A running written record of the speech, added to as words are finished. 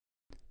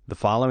The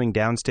following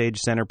Downstage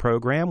Center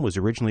program was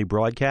originally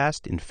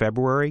broadcast in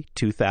February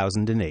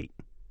 2008.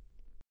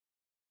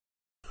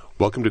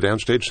 Welcome to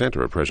Downstage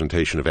Center, a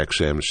presentation of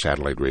XM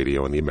Satellite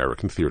Radio and the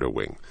American Theater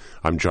Wing.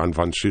 I'm John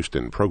von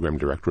Soosten, Program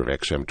Director of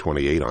XM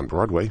 28 on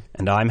Broadway.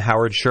 And I'm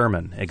Howard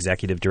Sherman,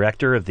 Executive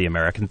Director of the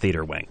American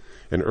Theater Wing.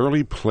 An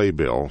early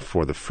playbill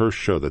for the first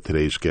show that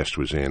today's guest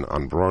was in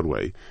on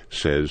Broadway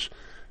says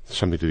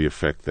something to the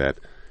effect that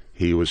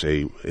he was,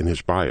 in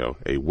his bio,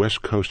 a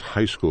West Coast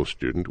high school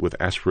student with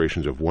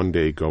aspirations of one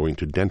day going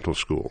to dental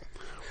school.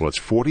 Well, it's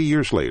 40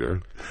 years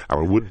later.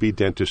 Our would-be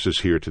dentist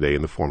is here today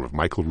in the form of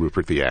Michael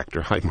Rupert, the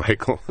actor. Hi,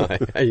 Michael. Hi,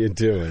 how you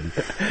doing?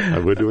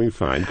 We're doing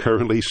fine.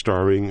 Currently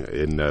starring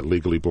in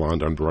Legally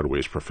Blonde on Broadway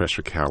as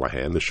Professor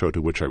Callahan. The show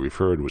to which I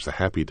referred was The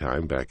Happy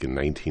Time back in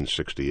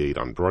 1968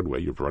 on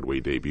Broadway, your Broadway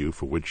debut,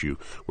 for which you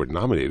were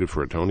nominated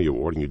for a Tony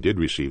Award, and you did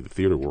receive the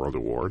Theatre World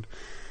Award.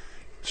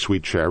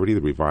 Sweet Charity,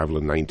 the revival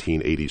in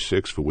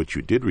 1986, for which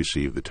you did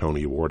receive the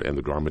Tony Award and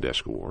the Drama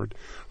Desk Award.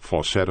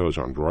 Falsettos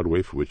on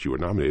Broadway, for which you were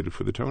nominated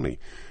for the Tony.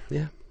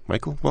 Yeah.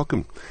 Michael,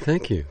 welcome.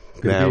 Thank you.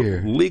 Good now, to be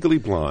here. Legally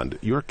Blonde,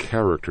 your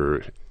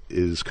character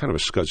is kind of a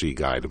scuzzy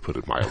guy, to put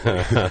it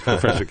mildly,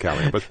 Professor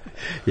Callahan. But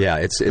yeah,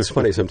 it's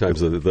funny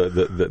sometimes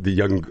the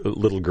young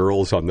little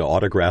girls on the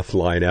autograph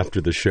line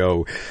after the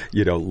show,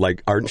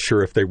 aren't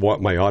sure if they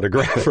want my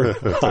autograph or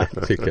not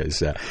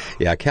because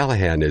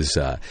Callahan is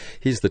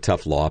he's the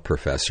tough law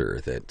professor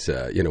that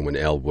when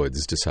Elle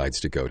Woods decides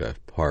to go to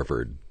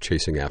Harvard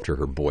chasing after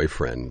her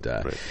boyfriend,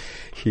 right.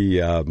 he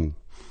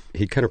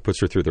kind of puts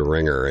her through the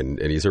ringer,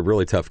 and he's a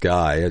really tough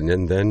guy,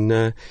 and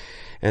then,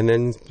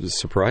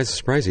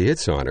 surprise, he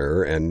hits on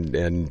her, and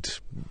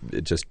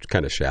it just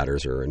kind of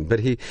shatters her. But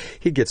he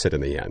gets it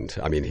in the end.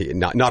 I mean,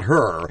 not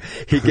her.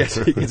 He gets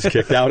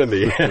kicked out in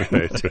the end.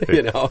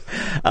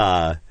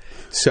 Right.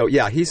 So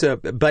yeah, he's a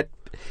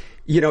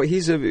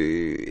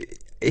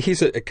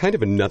kind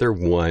of another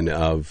one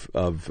of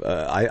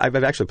I've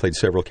actually played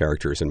several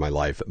characters in my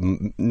life,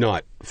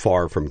 not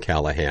far from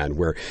Callahan,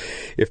 where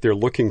if they're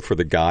looking for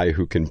the guy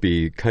who can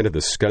be kind of the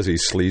scuzzy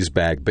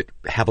sleazebag but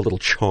have a little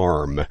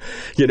charm,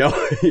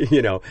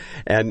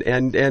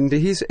 and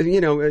he's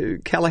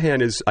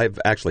Callahan is. I've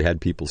actually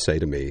had people say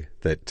to me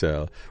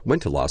that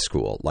went to law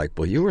school, like,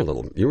 well, you were even a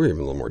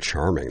little more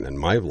charming than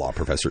my law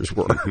professors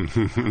were.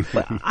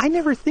 But I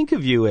never think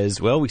of you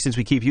as, well, since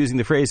we keep using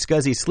the phrase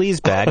scuzzy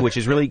sleazebag, which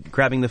is really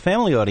grabbing the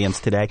family audience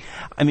today.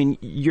 I mean,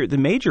 the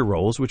major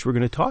roles, which we're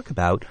going to talk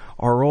about,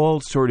 are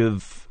all sort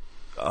of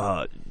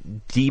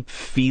deep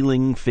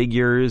feeling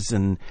figures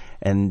and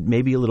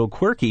maybe a little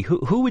quirky.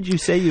 Who would you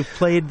say you've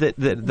played that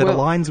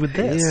aligns with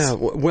this? Yeah,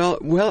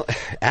 well,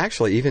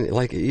 actually,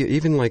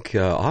 even like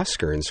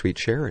Oscar in Sweet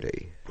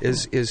Charity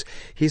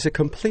he's a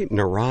complete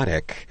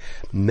neurotic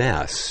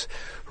mess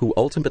who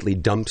ultimately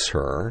dumps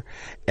her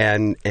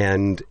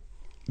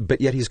but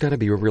yet he's got to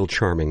be a real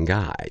charming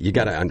guy. You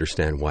got to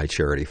understand why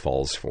Charity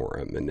falls for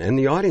him, and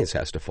the audience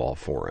has to fall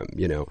for him.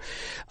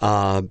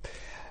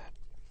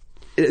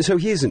 So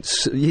he isn't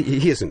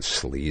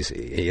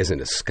sleazy. He isn't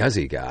a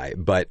scuzzy guy.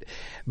 But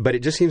it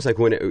just seems like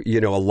when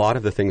a lot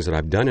of the things that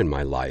I've done in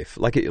my life,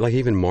 like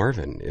even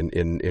Marvin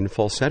in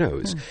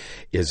Falsettos,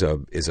 is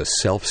a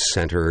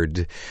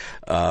self-centered,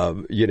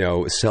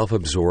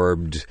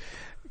 self-absorbed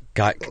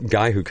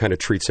guy who kind of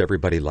treats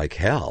everybody like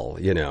hell,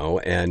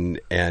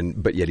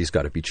 but yet he's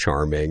got to be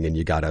charming, and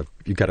you got to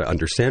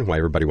understand why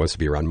everybody wants to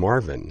be around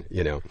Marvin,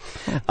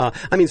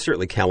 I mean,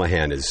 certainly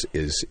Callahan is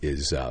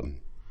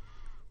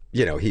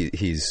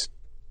he's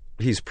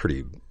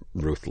pretty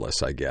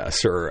ruthless, I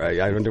guess, or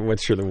I don't know what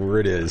sure the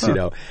word is,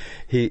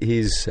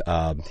 he's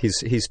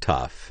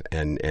tough,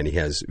 and he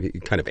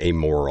kind of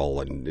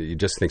amoral, and he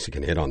just thinks he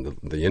can hit on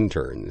the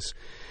interns.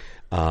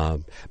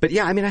 But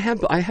yeah, I mean,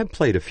 I have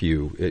played a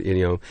few,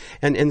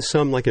 and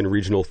some like in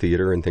regional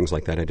theater and things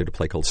like that. I did a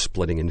play called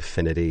Splitting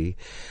Infinity,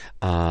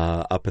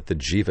 up at the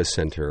Jiva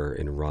Center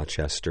in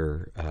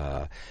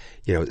Rochester.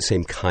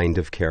 Same kind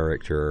of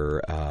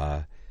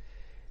character.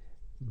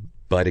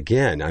 But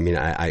again, I mean,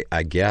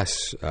 I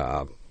guess,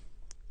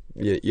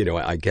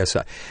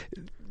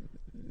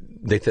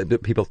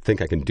 people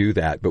think I can do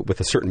that, but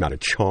with a certain amount of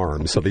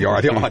charm, so the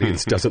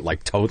audience doesn't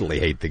totally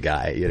hate the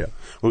guy.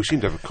 Well, we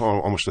seem to have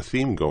almost a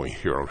theme going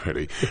here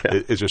already. Yeah.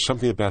 Is there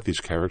something about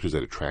these characters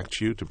that attracts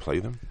you to play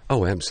them?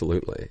 Oh,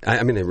 absolutely.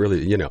 I mean, they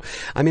really,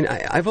 I mean,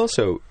 I've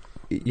also,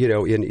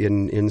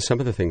 in some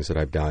of the things that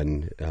I've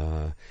done,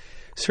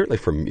 certainly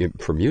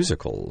for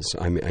musicals.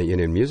 I mean,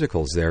 in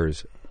musicals,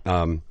 there's.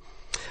 I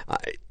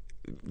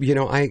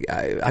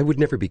would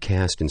never be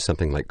cast in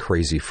something like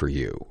Crazy for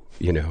You.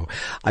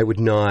 I would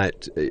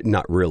not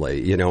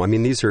really. I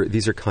mean, these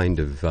are kind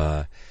of.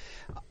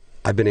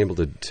 I've been able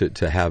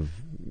to have,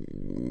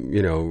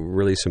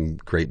 really some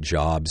great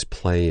jobs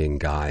playing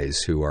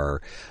guys who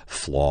are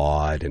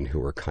flawed and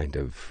who are kind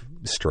of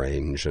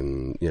strange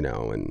and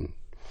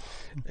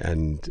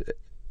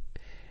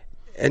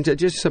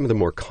just some of the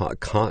more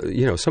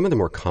some of the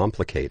more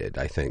complicated,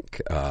 I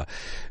think,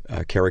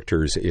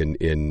 characters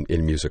in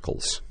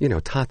musicals.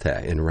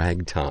 Tata in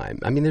Ragtime.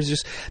 I mean,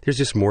 there's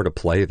just more to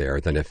play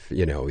there than if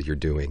you're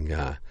doing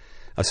a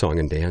song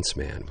and dance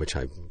man, which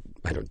I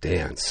don't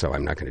dance, so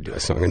I'm not going to do a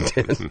song and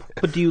dance.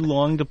 But do you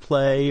long to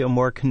play a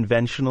more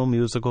conventional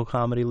musical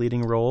comedy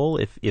leading role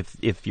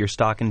if your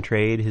stock in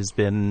trade has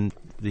been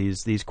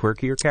these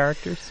quirkier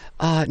characters?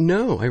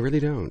 No, I really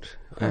don't.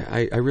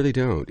 I really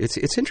don't.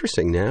 It's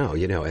interesting now,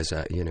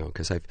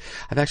 because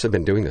I've actually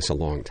been doing this a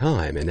long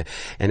time, and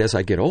as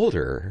I get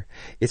older,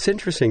 it's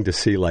interesting to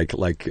see like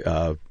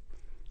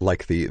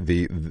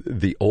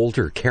the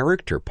older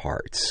character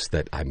parts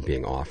that I'm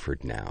being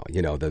offered now.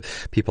 The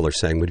people are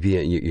saying, would be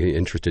you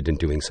interested in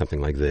doing something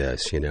like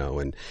this,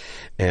 and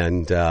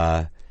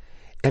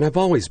I've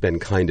always been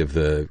kind of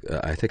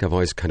I think I've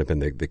always kind of been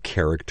the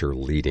character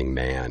leading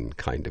man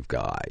kind of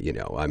guy,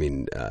 I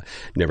mean,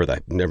 never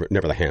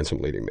the handsome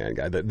leading man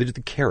guy,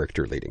 the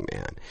character leading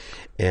man.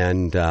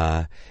 And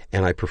I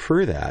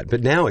prefer that.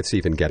 But now it's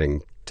even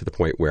getting to the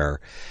point where,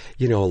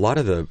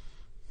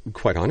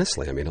 quite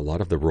honestly, I mean, a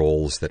lot of the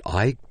roles that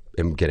I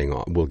am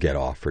will get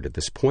offered at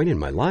this point in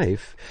my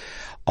life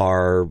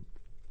are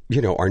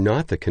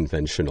not the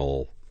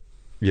conventional,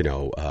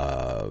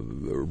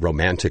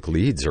 romantic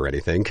leads or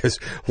anything. Because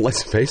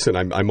let's face it,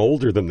 I'm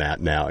older than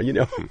that now,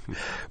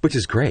 which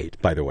is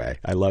great, by the way.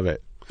 I love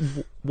it.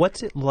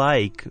 What's it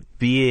like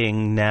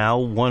being now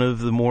one of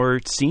the more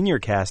senior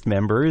cast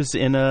members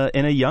in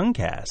a young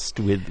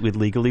cast with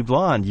Legally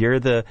Blonde? You're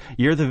the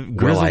grizzled veteran.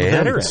 Well, I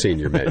am the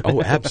senior man.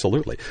 Oh,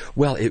 absolutely.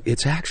 Well,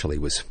 it's actually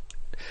was.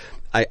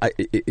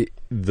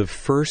 The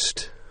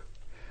first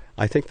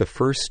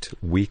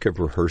week of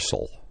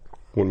rehearsal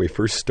when we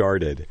first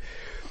started,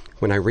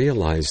 when I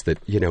realized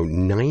that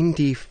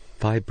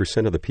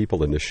 95% of the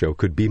people in this show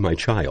could be my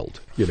child,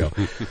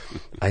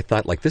 I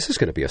thought, like, this is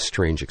going to be a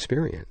strange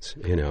experience,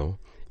 and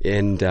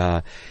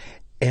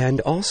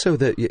also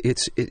that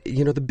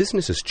the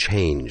business has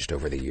changed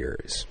over the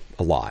years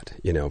a lot,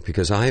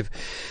 because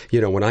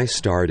when I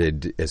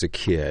started as a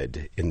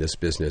kid in this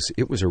business,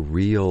 it was a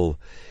real,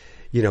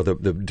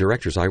 the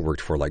directors I worked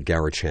for, like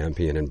Garrett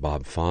Champion and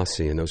Bob Fosse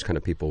and those kind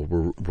of people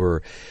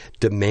were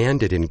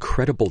demanded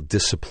incredible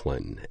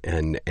discipline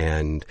and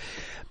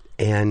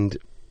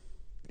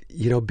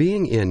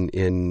being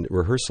in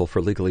rehearsal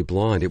for Legally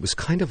Blonde, it was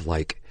kind of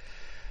like,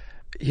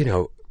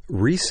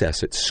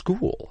 recess at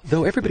school,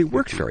 though everybody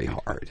worked very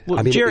hard.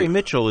 Well, Jerry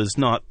Mitchell is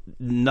not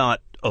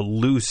a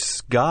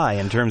loose guy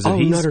in terms of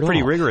he's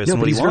pretty rigorous. No, in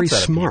what but he's he very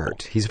wants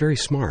smart. He's very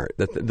smart.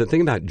 The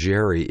thing about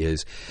Jerry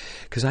is,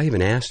 because I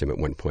even asked him at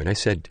one point, I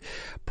said,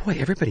 boy,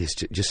 everybody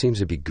just seems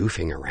to be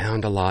goofing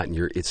around a lot, and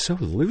it's so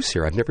loose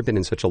here. I've never been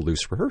in such a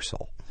loose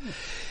rehearsal.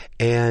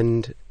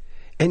 And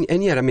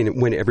yet, I mean,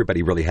 when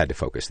everybody really had to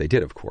focus, they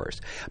did, of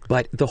course.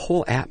 But the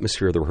whole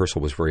atmosphere of the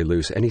rehearsal was very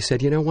loose. And he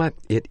said, you know what?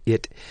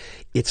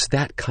 It's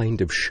that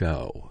kind of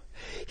show.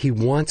 He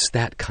wants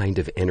that kind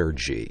of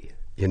energy.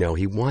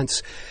 He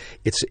wants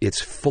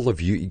it's full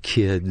of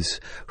kids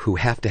who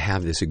have to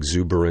have this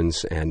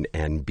exuberance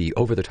and be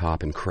over the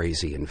top and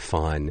crazy and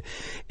fun.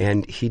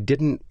 And he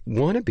didn't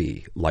want to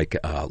be like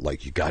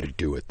you got to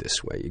do it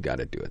this way, you got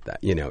to do it that.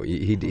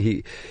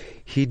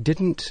 He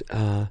didn't.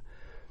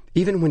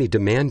 Even when he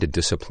demanded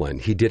discipline,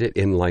 he did it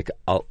in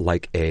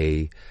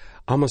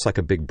almost like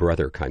a big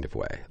brother kind of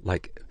way.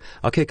 Like,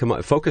 okay, come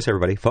on, focus,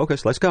 everybody,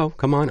 focus, let's go,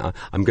 come on. I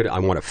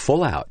want it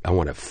full out.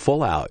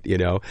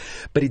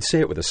 But he'd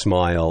say it with a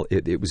smile.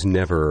 There was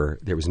never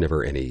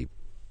any,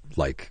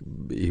 like,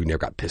 he never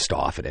got pissed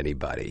off at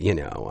anybody.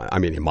 I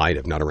mean, he might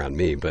have, not around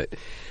me, but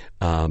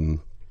it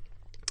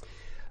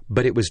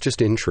was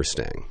just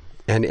interesting.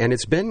 And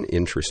it's been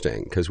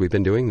interesting because we've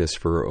been doing this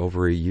for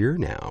over a year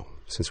now,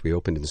 since we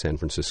opened in San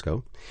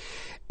Francisco.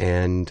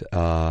 And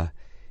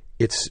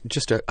it's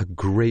just a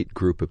great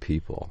group of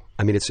people.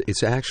 I mean,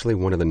 it's actually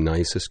one of the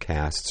nicest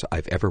casts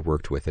I've ever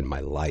worked with in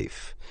my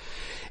life.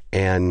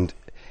 And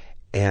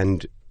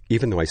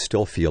even though I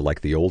still feel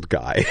like the old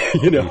guy,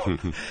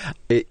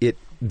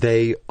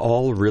 they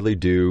all really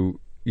do,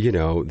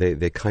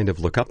 they kind of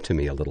look up to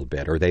me a little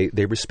bit, or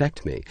they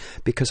respect me,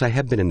 because I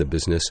have been in the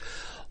business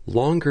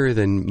longer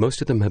than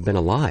most of them have been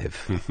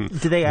alive.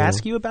 Do they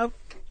ask you about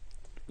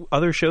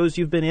other shows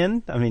you've been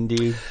in? I mean, do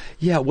you...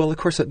 Yeah, well, of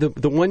course,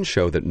 the one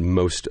show that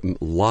a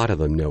lot of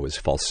them know is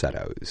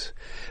Falsettos,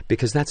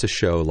 because that's a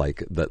show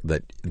like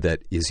that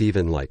is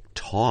even like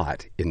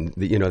taught in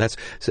that's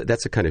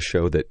the kind of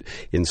show that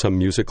in some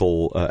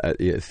musical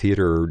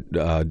theater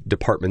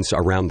departments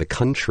around the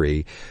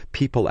country,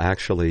 people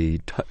actually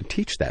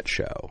teach that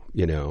show,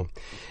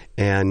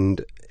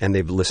 and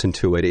they've listened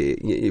to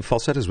it.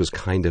 Falsettos was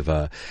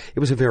it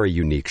was a very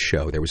unique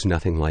show. There was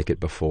nothing like it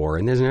before,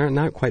 and there's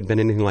not quite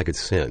been anything like it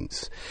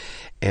since.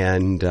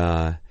 And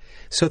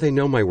so they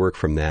know my work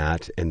from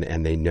that,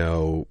 and they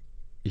know,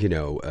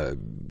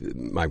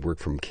 my work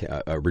from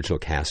original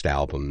cast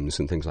albums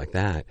and things like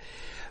that.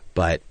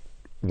 But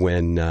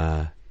when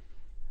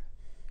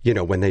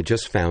they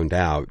just found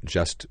out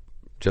just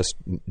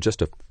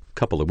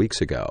couple of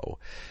weeks ago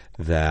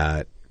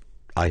that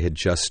I had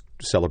just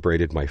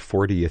celebrated my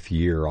 40th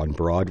year on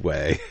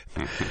Broadway,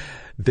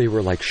 they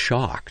were like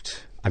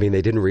shocked. I mean,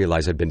 they didn't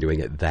realize I'd been doing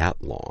it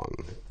that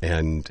long,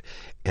 and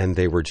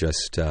they were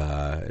just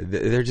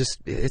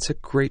it's a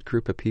great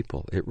group of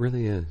people. It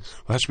really is.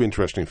 Well, that's been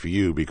interesting for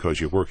you because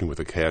you're working with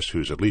a cast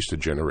who's at least a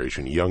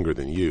generation younger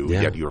than you.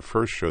 Yeah. Yet your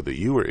first show that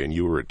you were in,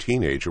 you were a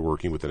teenager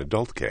working with an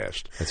adult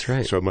cast. That's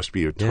right. So it must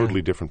be a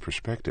totally different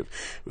perspective.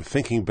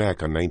 Thinking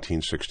back on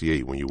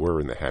 1968 when you were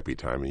in the Happy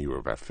Time and you were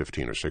about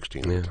 15 or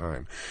 16 at the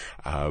time,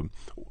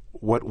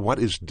 what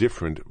is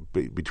different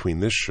between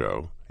this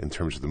show in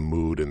terms of the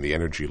mood and the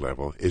energy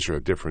level? Is there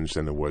a difference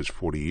than there was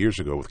 40 years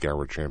ago with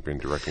Gower Champion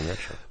directing that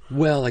show?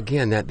 Well,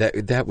 again,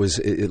 that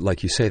was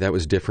like you say, that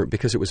was different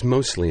because it was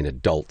mostly an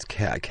adult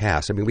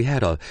cast. I mean, we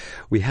had a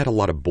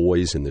lot of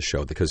boys in the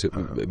show because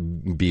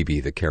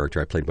Bibi, the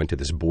character I played, went to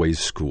this boys'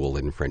 school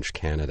in French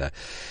Canada,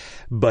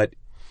 but.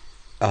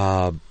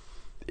 But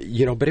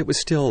it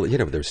was still,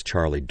 there's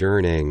Charlie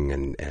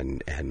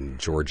Durning and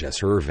George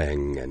S.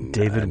 Irving and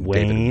David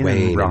Wayne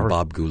and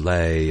Bob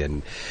Goulet,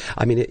 and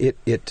I mean it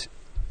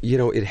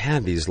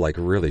had these like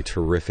really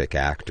terrific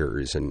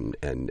actors and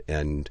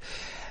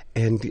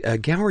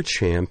Gower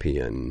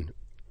Champion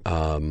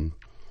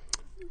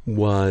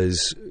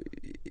was,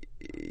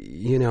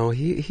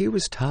 he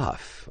was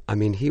tough. I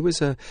mean, he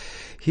was a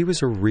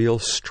real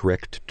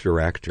strict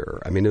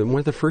director. I mean, one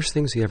of the first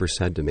things he ever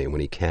said to me when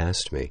he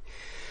cast me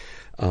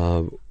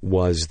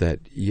was that,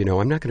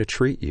 I'm not going to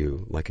treat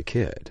you like a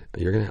kid.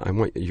 I'm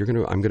going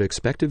to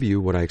expect of you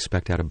what I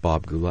expect out of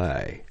Bob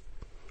Goulet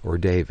or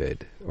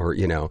David, or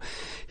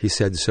he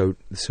said. So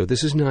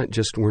this is not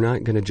just. We're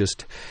not going to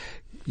just.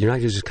 You're not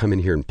going to just come in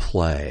here and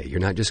play. You're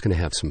not just going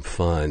to have some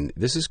fun.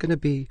 This is going to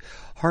be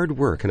hard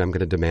work, and I'm going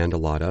to demand a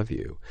lot of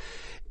you.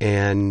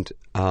 And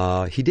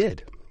he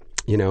did.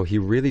 He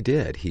really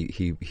did.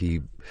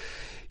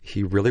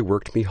 He really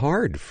worked me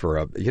hard for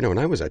and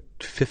I was a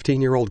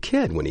 15-year-old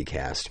kid when he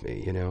cast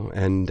me,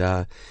 and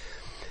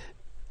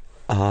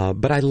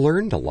but I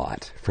learned a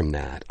lot from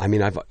that. I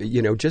mean, I've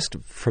just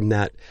from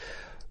that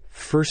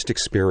first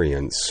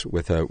experience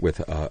with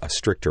a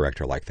strict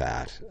director like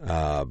that,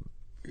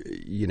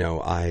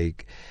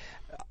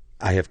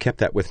 I have kept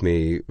that with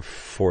me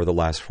for the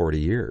last 40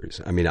 years.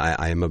 I mean,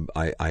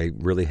 I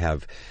really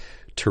have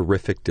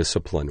terrific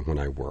discipline when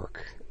I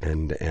work,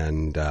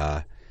 and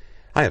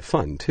I have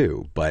fun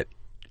too, but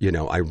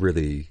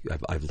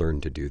I've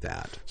learned to do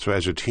that. So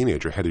as a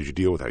teenager, how did you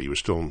deal with that? You were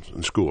still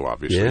in school,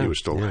 obviously. Yeah, you were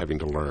still having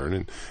to learn,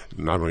 and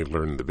not only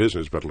learn the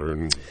business, but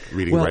learn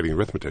reading, writing,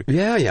 arithmetic.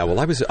 Yeah.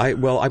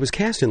 Well, I was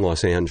cast in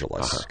Los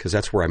Angeles because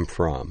that's where I'm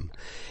from,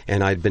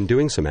 and I'd been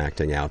doing some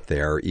acting out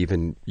there,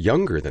 even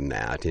younger than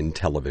that, in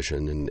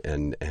television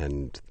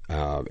and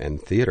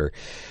theater.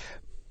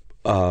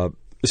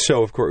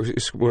 So of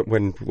course,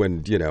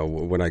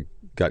 when I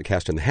got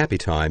cast in the Happy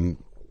Time,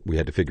 we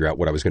had to figure out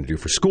what I was going to do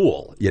for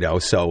school,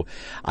 So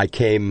I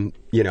came,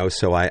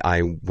 so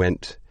I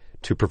went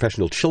to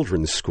professional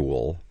children's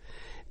school,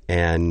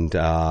 and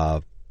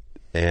they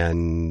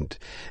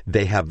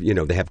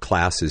have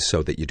classes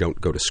so that you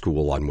don't go to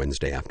school on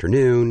Wednesday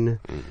afternoon.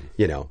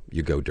 Mm-hmm.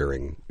 You go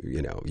during,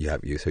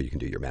 so you can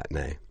do your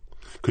matinee.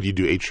 Could you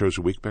do 8 shows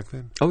a week back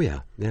then? Oh yeah,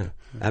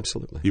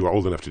 absolutely. You were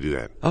old enough to do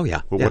that. Oh yeah.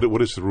 Well,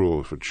 what is the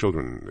rule for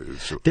children?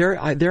 There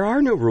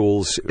are no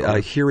rules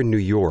here in New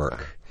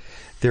York.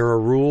 There are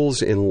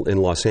rules in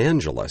Los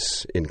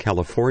Angeles, in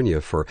California,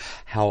 for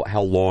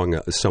how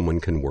long someone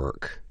can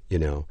work.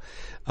 You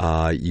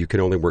can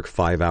only work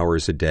 5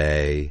 hours a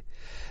day,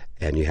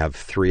 and you have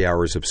 3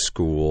 hours of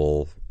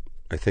school.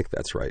 I think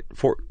that's right.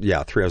 3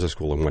 hours of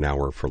school and 1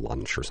 hour for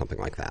lunch or something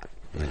like that.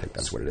 I think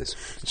that's what it is.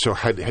 So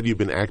had you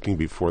been acting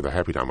before the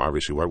Happy Time?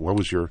 Obviously, what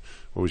was your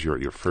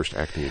first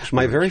acting experience?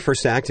 My very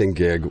first acting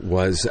gig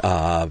was.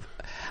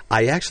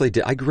 I actually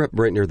did. I grew up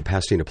right near the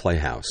Pasadena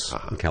Playhouse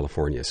in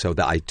California, so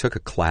I took a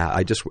class.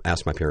 I just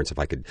asked my parents if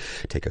I could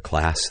take a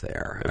class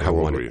there. And how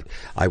old were you?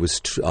 I was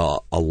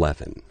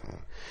 11,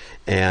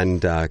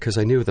 and because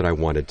I knew that I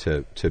wanted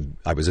to.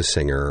 I was a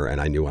singer, and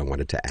I knew I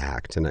wanted to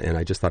act, and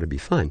I just thought it'd be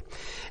fun.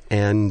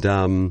 And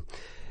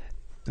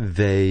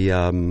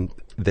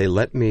they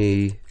let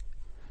me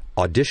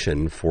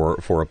audition for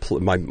a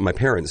my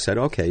parents said,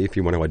 okay, if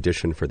you want to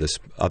audition for this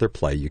other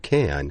play, you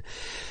can.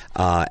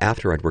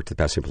 After I'd worked at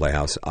the Pasadena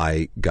Playhouse,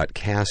 I got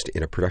cast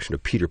in a production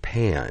of Peter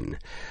Pan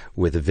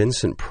with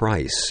Vincent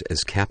Price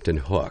as Captain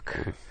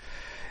Hook.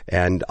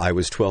 And I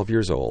was 12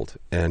 years old,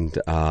 and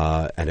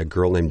a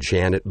girl named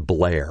Janet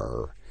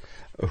Blair,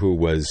 who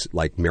was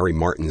like Mary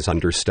Martin's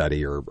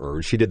understudy,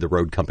 or she did the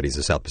road companies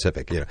of South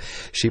Pacific.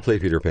 She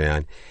played Peter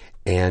Pan,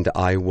 and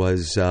I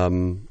was.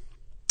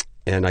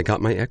 And I got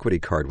my equity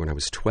card when I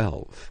was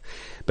 12.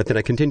 But then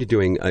I continued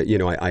doing,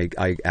 I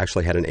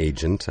actually had an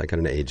agent. I got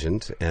an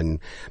agent, and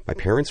my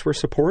parents were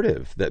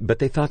supportive. But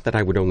they thought that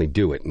I would only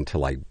do it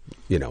until I,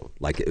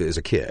 like as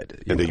a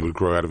kid. And then you would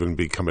grow out of it and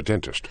become a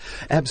dentist.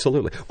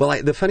 Absolutely.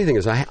 Well, the funny thing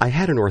is I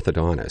had an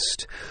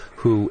orthodontist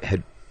who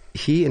had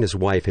he and his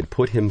wife had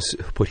put him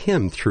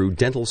through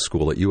dental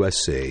school at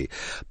USC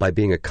by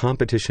being a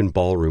competition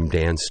ballroom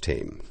dance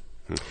team.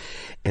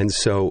 And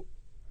so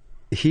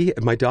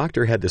my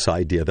doctor had this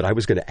idea that I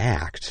was going to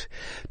act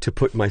to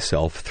put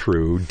myself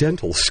through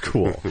dental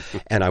school.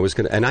 And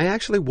I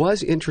actually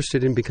was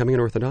interested in becoming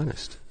an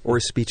orthodontist or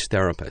a speech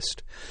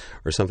therapist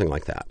or something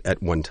like that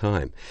at one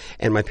time.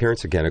 And my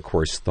parents, again, of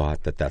course,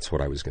 thought that that's what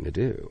I was going to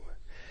do.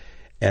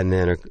 And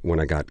then when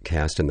I got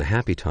cast in The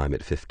Happy Time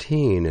at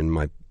 15, and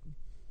my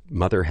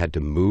mother had to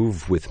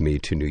move with me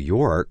to New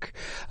York,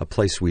 a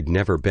place we'd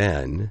never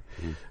been,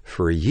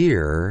 for a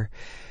year.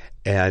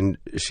 And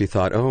she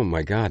thought, oh,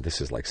 my God, is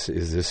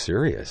this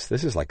serious?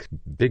 This is like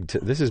big.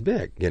 This is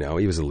big. He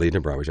was the lead in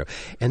a Broadway show.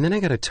 And then I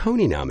got a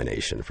Tony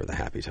nomination for The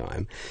Happy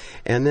Time.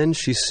 And then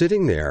she's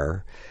sitting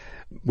there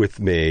with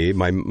me.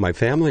 My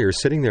family are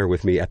sitting there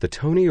with me at the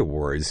Tony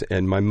Awards.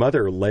 And my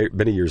mother,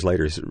 many years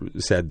later,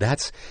 said,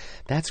 that's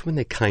when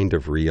they kind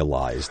of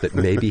realized that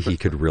maybe he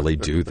could really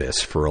do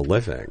this for a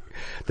living,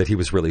 that he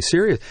was really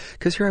serious.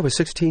 Because here I was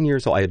 16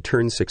 years old. I had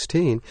turned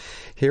 16.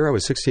 Here I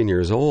was 16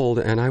 years old,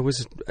 and I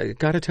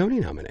got a Tony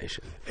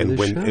nomination. And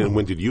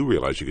when did you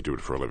realize you could do it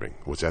for a living?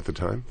 Was that the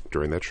time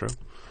during that show?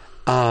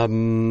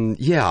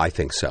 Yeah, I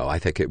think so. I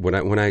think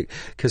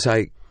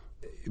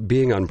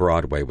being on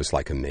Broadway was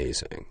like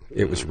amazing.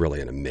 It was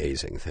really an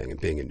amazing thing. And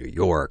being in New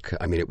York,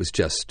 I mean, it was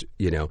just,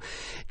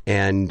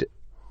 and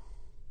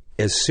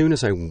as soon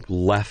as I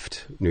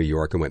left New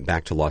York and went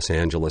back to Los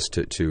Angeles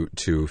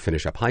to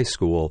finish up high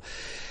school,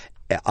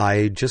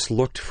 I just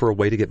looked for a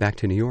way to get back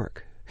to New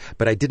York.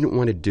 But I didn't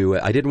want to do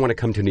it. I didn't want to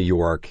come to New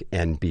York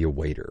and be a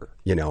waiter.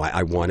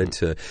 I wanted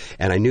to,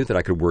 and I knew that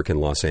I could work in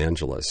Los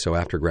Angeles. So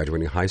after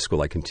graduating high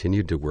school, I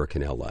continued to work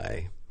in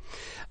L.A.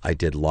 I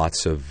did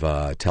lots of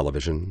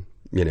television.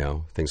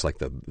 Things like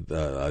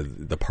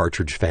the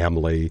Partridge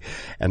Family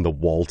and the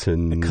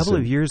Waltons. A couple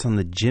of years on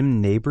the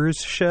Jim Nabors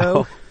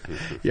show. Oh,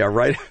 yeah,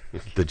 right.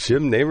 The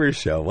Jim Nabors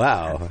show.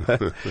 Wow.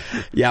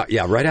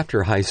 Yeah. Right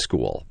after high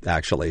school,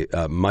 actually,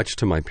 much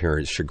to my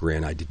parents'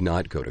 chagrin, I did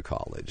not go to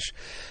college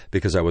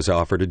because I was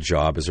offered a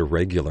job as a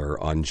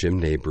regular on Jim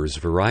Nabors'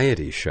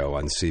 variety show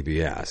on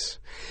CBS.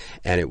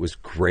 And it was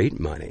great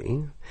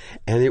money.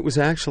 And it was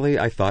actually,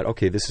 I thought,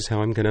 okay, this is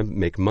how I'm going to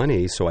make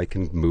money so I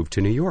can move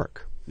to New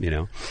York.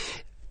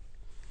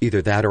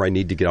 Either that or I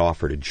need to get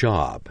offered a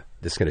job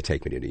that's going to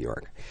take me to New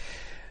York.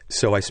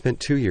 So I spent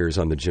 2 years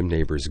on the Jim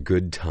Nabors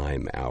Good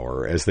Time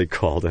Hour, as they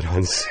called it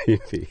on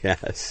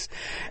CBS.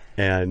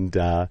 And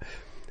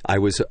I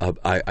was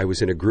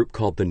in a group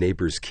called the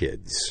Neighbors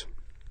Kids.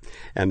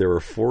 And there were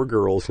 4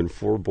 girls and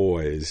 4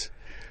 boys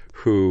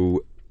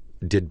who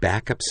did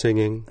backup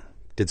singing,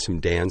 did some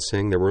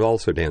dancing. There were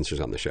also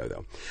dancers on the show,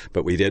 though.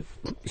 But we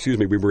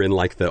were in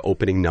like the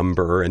opening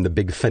number and the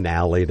big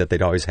finale that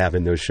they'd always have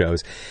in those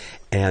shows.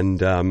 And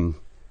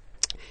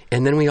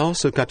then we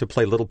also got to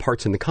play little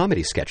parts in the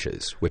comedy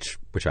sketches, which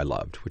I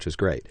loved, which was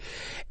great.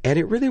 And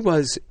it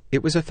was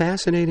a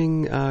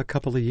fascinating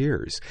couple of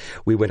years.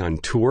 We went on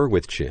tour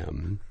with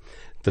Jim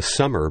the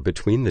summer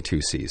between the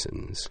 2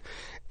 seasons.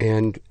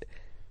 And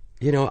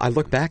I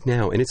look back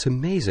now, and it's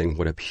amazing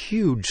what a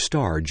huge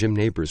star Jim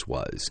Nabors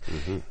was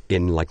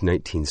in like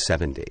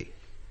 1970.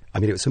 I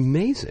mean, it was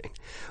amazing.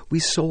 We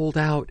sold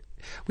out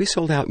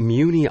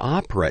Muni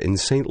Opera in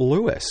St.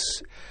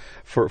 Louis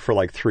for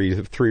like three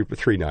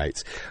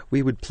nights.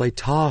 We would play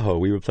Tahoe.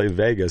 We would play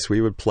Vegas.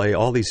 We would play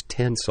all these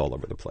tents all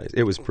over the place.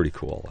 It was pretty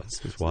cool.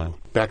 It was wild.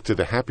 Back to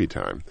The Happy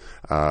Time,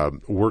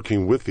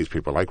 working with these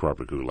people like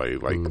Robert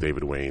Goulet, like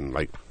David Wayne,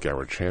 like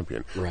Garrett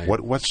Champion. Right.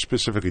 What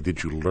specifically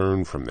did you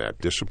learn from that?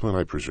 Discipline,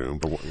 I presume,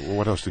 but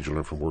what else did you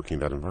learn from working in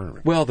that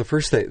environment? Well, the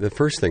first thing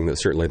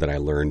that I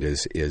learned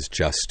is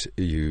just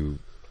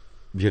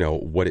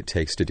what it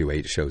takes to do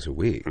 8 shows a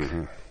week.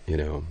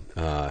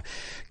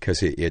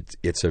 Because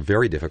it's a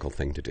very difficult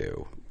thing to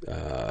do,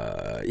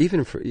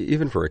 even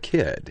for a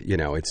kid.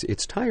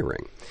 It's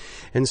tiring,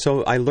 and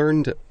so I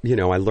learned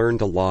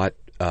a lot.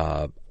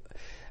 I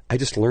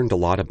just learned a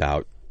lot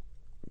about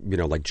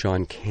like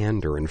John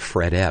Kander and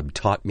Fred Ebb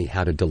taught me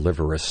how to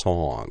deliver a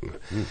song.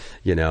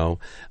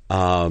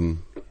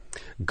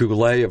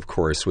 Goulet, of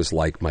course, was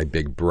like my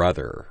big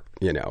brother.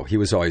 He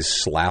was always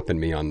slapping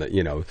me on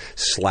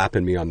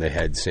the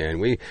head, saying,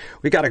 "We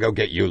got to go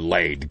get you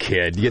laid,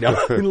 kid."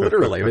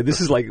 Literally. I mean,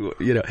 this is like,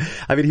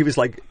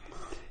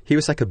 he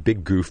was like a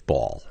big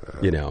goofball.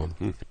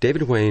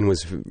 David Wayne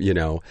was,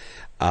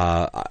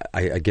 I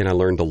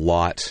learned a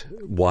lot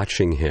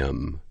watching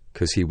him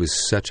because he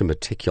was such a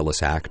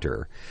meticulous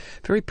actor.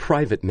 Very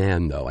private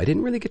man, though. I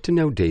didn't really get to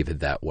know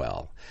David that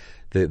well.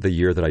 The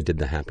year that I did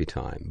The Happy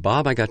Time,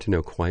 Bob, I got to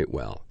know quite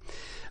well.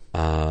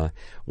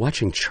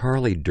 Watching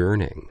Charlie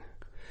Durning.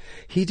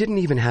 He didn't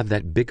even have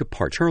that big a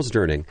part. Charles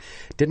Durning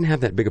didn't have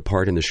that big a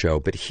part in the show,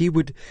 but he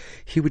would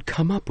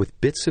come up with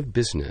bits of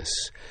business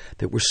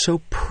that were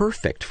so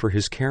perfect for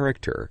his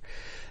character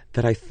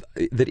that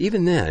that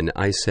even then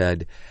I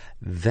said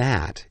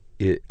that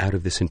out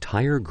of this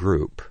entire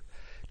group,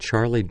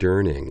 Charlie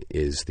Durning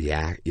is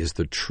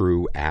the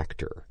true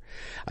actor.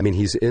 I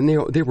mean,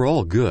 they were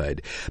all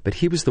good, but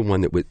he was the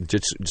one that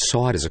just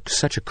saw it as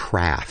such a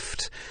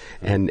craft,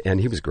 and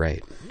he was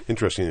great.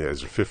 Interesting,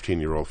 as a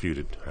 15-year-old, for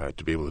you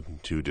to be able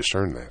to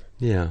discern that.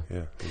 Yeah.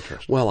 Yeah,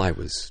 interesting. Well, I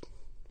was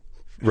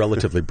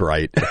relatively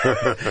bright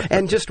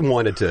and just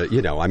wanted to,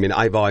 I mean,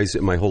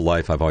 my whole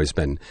life, I've always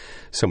been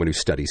someone who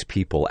studies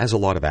people, as a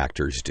lot of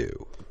actors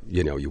do.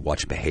 You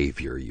watch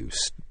behavior, your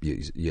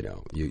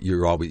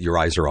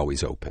eyes are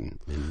always open.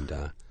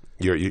 And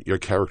your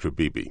character,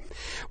 BB.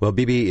 Well,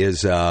 BB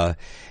is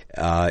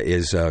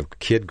a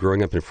kid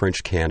growing up in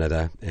French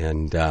Canada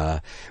and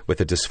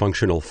with a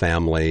dysfunctional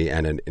family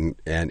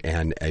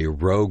and a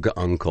rogue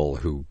uncle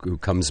who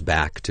comes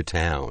back to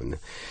town,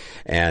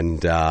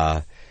 and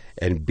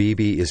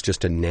BB is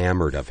just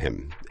enamored of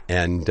him,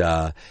 and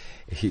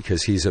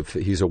because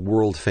he's a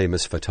world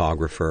famous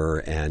photographer,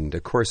 and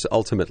of course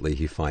ultimately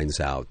he finds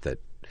out that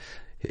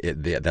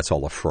that's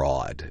all a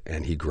fraud,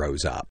 and he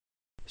grows up.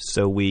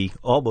 So we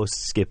almost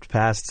skipped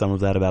past some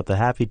of that about the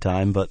Happy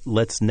Time, but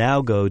let's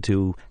now go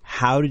to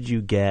how did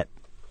you get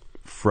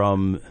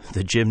from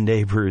the Jim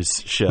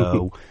Nabors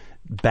show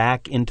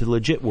back into the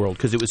legit world?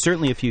 Because it was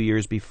certainly a few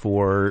years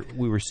before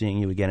we were seeing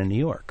you again in New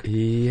York.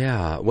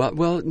 Yeah,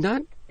 well,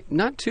 not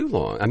too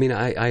long. I mean,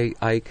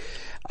 I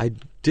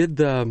did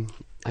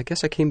I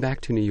guess I came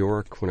back to New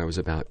York when I was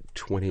about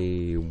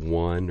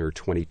 21 or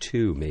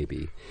 22,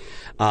 maybe.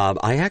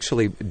 I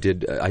actually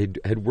I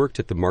had worked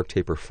at the Mark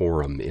Taper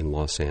Forum in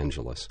Los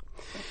Angeles.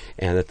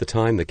 And at the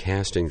time, the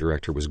casting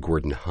director was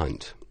Gordon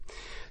Hunt,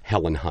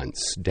 Helen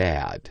Hunt's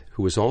dad,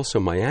 who was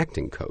also my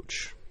acting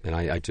coach. And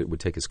I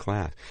would take his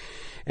class.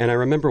 And I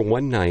remember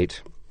one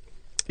night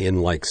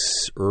in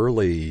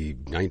early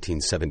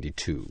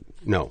 1972.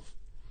 No,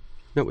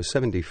 it was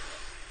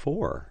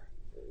 74.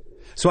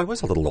 So I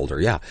was a little older,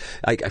 yeah.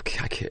 I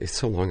can't, it's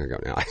so long ago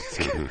now.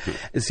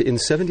 In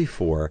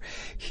 74,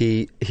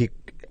 he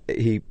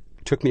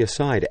took me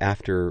aside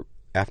after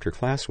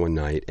class one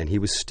night, and he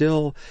was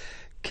still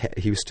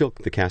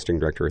the casting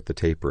director at the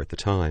Taper at the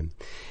time,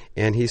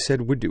 and he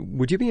said,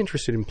 "Would you be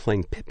interested in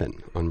playing Pippin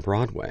on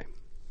Broadway?"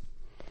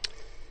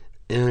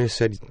 And I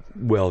said,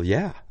 "Well,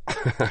 yeah."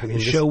 I mean,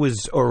 the show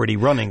was already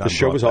running on Broadway. The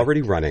show was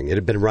already running. It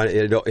had been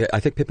running.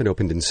 I think Pippin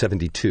opened in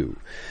 72,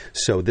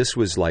 so this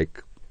was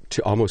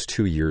almost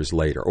 2 years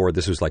later, or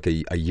this was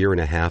a year and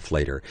a half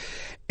later.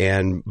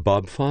 And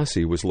Bob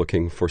Fosse was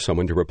looking for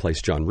someone to replace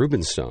John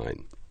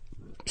Rubinstein,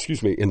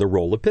 in the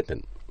role of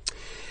Pippin.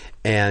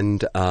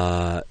 And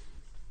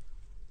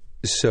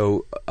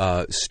so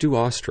Stu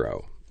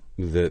Ostro,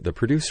 the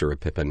producer of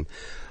Pippin,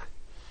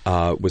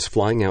 was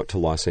flying out to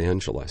Los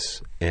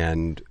Angeles,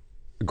 and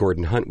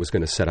Gordon Hunt was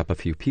going to set up a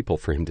few people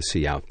for him to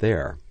see out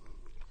there.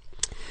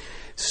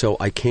 So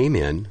I came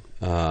in.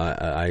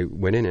 I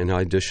went in and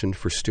auditioned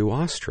for Stu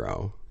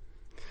Ostro.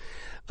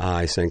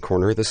 I sang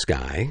Corner of the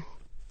Sky.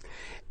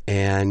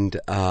 And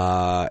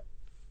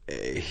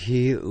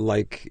he,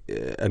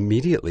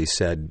 immediately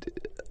said,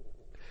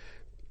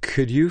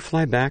 "Could you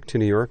fly back to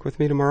New York with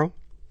me tomorrow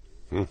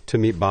to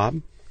meet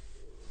Bob?"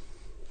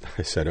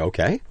 I said,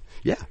 "Okay,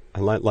 yeah.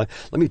 Let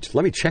me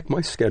check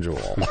my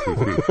schedule."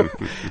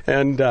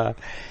 And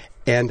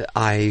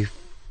I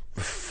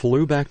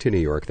flew back to New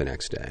York the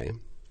next day.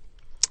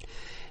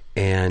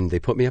 And they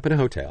put me up in a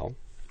hotel,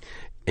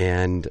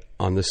 and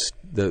on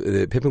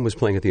the Pippin was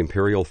playing at the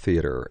Imperial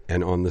Theater,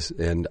 and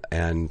and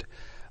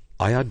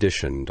I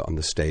auditioned on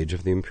the stage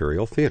of the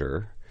Imperial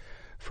Theater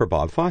for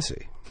Bob Fosse,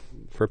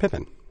 for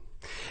Pippin,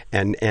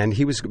 and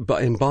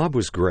Bob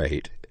was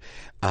great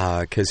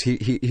because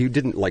he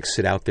didn't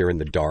sit out there in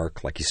the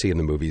dark like you see in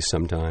the movies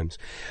sometimes,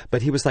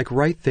 but he was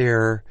right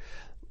there,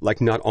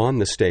 not on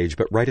the stage,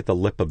 but right at the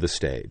lip of the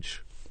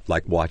stage,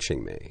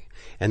 watching me.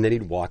 And then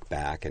he'd walk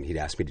back and he'd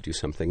ask me to do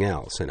something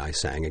else, and I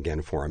sang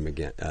again for him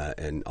again,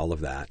 and all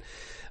of that.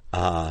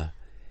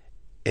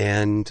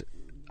 And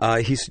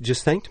he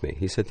just thanked me.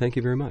 He said, "Thank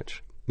you very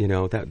much.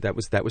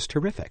 That was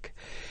terrific."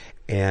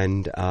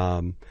 And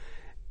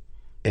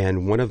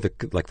one of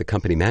the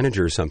company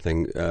manager or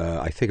something,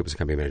 I think it was a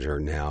company manager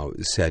now,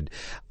 said,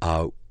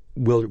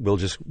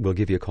 "We'll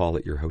give you a call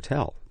at your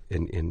hotel,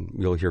 and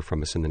you'll hear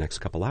from us in the next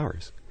couple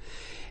hours."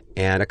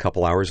 And a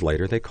couple hours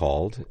later, they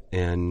called,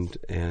 and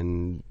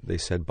they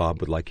said, "Bob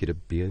would like you to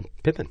be in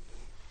Pippin,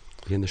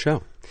 be in the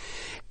show."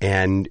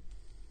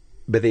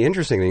 But the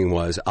interesting thing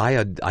was,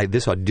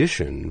 this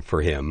audition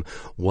for him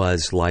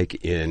was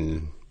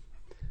in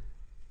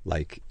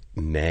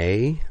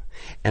May,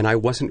 and I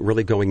wasn't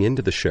really going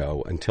into the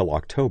show until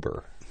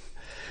October.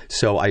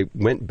 So I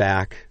went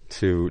back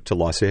to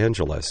Los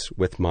Angeles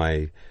with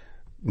my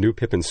new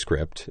Pippin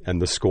script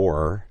and the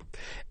score,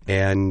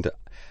 and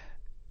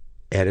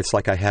it's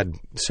I had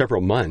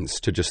several months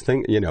to just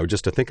think,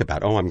 just to think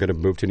about, I'm going to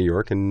move to New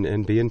York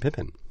and be in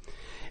Pippin.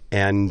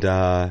 And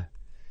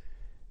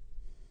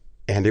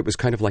it was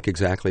kind of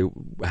exactly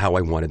how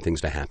I wanted things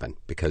to happen,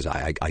 because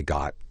I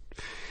got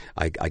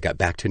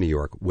back to New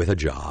York with a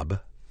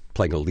job,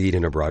 playing a lead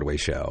in a Broadway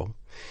show,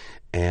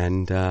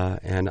 and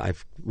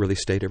I've really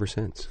stayed ever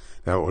since.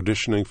 Now,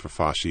 auditioning for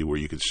Fosse, where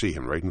you could see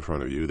him right in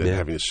front of you, then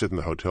having to sit in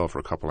the hotel for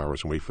a couple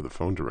hours and wait for the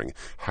phone to ring.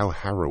 How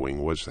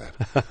harrowing was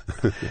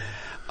that?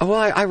 Well,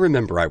 I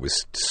remember I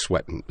was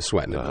sweating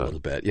a little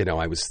bit. You know,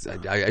 I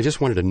just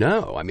wanted to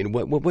know. I mean,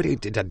 what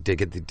did I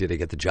get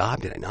the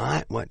job? Did I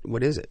not?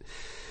 What is it?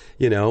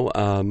 You know,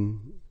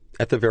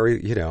 at the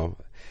very, you know,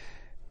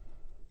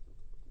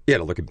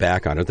 looking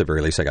back on it, at the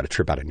very least, I got a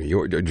trip to New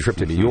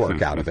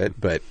York out of it.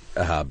 But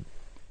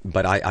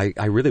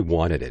I really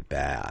wanted it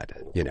bad.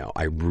 You know,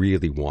 I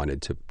really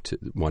wanted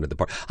the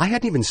part. I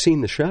hadn't even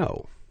seen the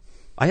show.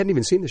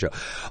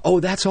 Oh,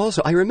 that's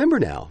also, I remember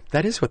now.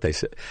 That is what they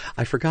said.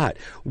 I forgot.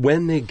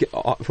 When they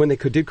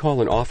did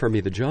call and offer me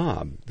the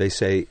job, they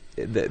say,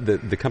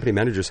 the company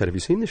manager said, "Have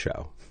you seen the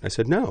show?" I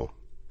said, "No."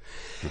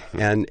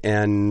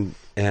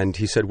 And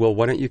he said, "Well,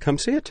 why don't you come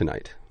see it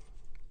tonight?"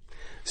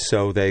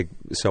 So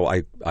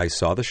I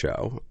saw the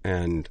show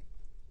and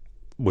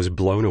was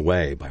blown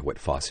away by what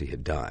Fosse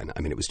had done.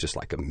 I mean, it was just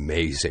like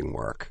amazing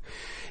work.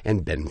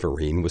 And Ben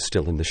Vereen was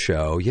still in the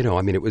show. You know,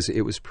 I mean, it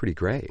was pretty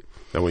great.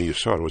 Now, when you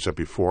saw it, was that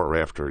before or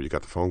after you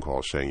got the phone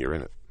call saying you're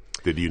in it?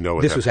 Did you know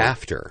it? This was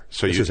after.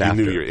 So you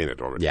knew you were in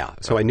it already? Yeah.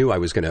 So I knew I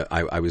was going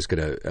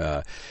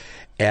to...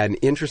 And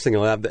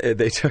interestingly enough,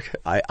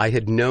 I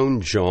had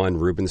known John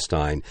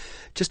Rubinstein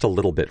just a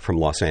little bit from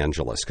Los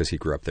Angeles because he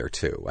grew up there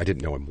too. I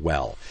didn't know him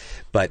well.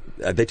 But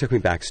they took me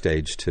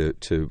backstage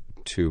to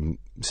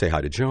say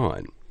hi to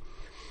John.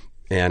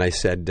 And I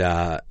said,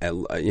 John,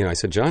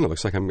 it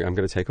looks like I'm going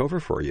to take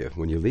over for you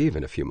when you leave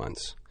in a few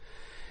months.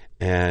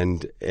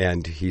 And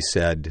he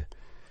said,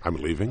 "I'm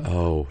leaving?"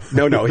 Oh,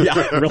 no,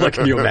 yeah, really?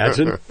 Can you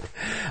imagine?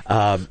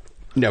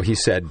 No, he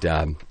said,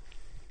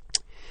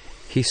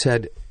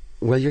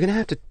 "Well, you're going to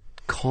have to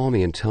call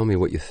me and tell me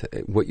what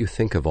you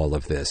think of all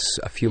of this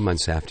a few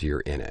months after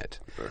you're in it.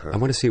 I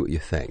want to see what you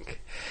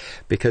think."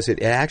 Because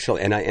it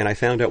actually, and I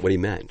found out what he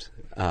meant.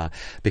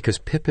 Because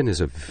Pippin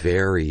is a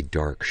very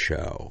dark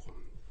show.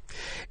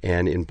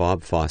 And in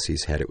Bob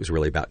Fosse's head, it was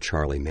really about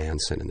Charlie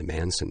Manson and the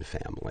Manson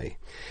family.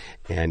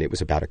 And it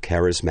was about a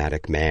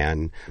charismatic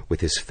man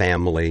with his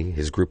family,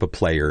 his group of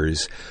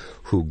players,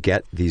 who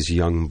get these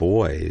young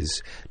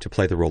boys to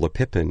play the role of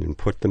Pippin and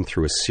put them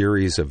through a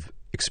series of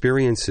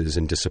experiences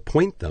and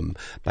disappoint them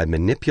by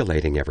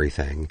manipulating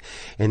everything.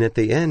 And at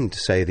the end,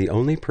 say the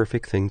only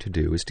perfect thing to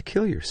do is to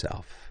kill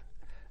yourself.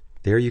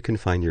 There you can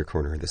find your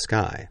corner of the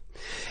sky.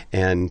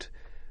 And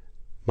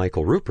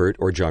Michael Rupert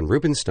or John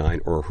Rubinstein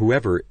or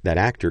whoever that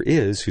actor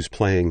is who's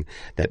playing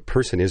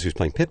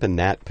Pippin,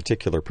 that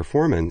particular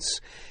performance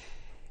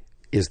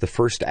is the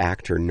first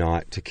actor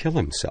not to kill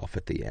himself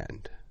at the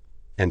end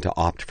and to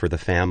opt for the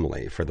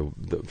family, for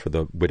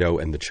the widow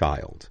and the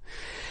child.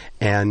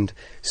 And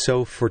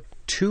so for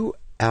 2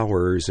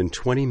 hours and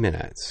 20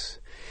 minutes,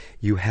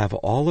 you have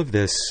all of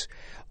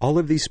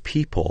these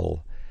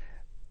people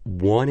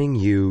wanting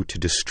you to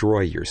destroy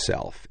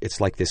yourself.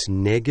 It's like this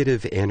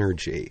negative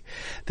energy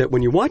that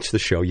when you watch the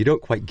show, you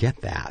don't quite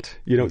get that.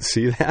 You don't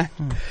see that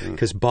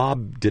because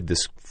Bob did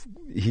this.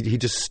 He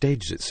just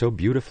staged it so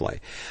beautifully.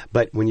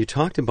 But when you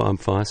talk to Bob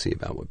Fosse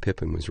about what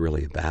Pippin was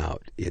really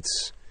about,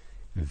 it's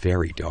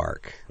very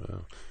dark.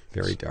 Wow.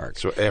 Very dark.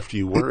 So after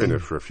you were in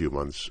it for a few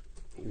months,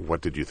 what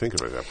did you think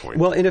of it at that point?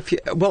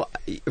 Well,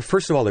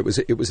 first of all, it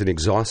was an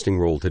exhausting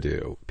role to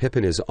do.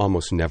 Pippin is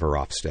almost never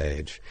off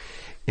stage.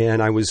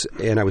 And I was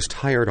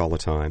tired all the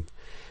time,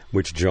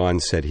 which John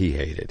said he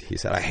hated. He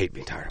said, "I hate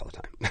being tired all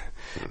the time."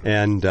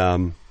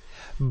 And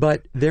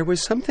but there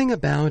was something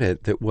about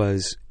it that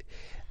was,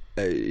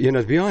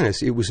 to be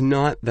honest, it was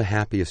not the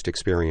happiest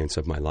experience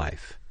of my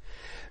life,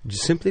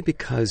 simply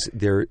because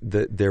there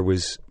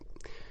was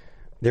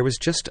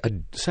just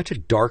such a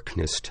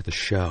darkness to the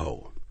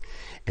show,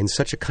 and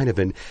such a kind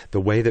of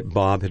the way that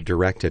Bob had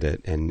directed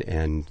it,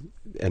 and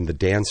the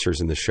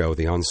dancers in the show,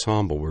 the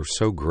ensemble were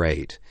so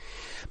great.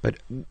 But,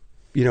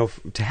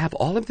 to have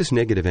all of this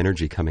negative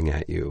energy coming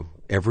at you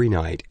every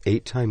night,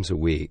 8 times a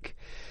week,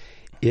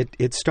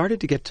 it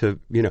started to get to,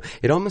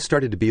 it almost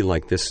started to be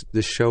like this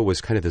show was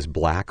kind of this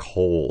black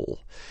hole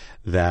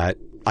that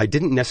I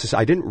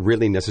didn't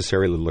really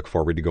necessarily look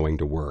forward to going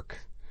to work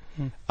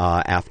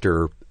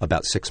after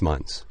about 6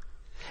 months.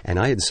 And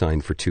I had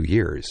signed for 2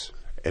 years.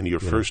 And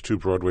your first 2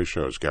 Broadway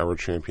shows, Gower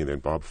Champion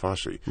and Bob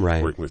Fosse,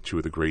 working with 2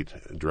 of the great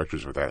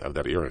directors of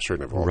that era,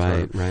 certainly of all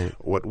time. Right.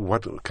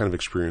 What kind of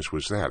experience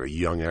was that? A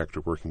young actor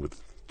working with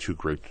 2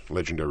 great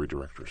legendary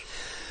directors.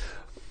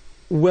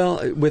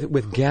 Well,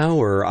 with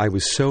Gower, I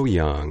was so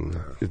young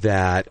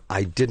that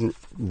I didn't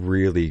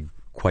really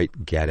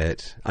quite get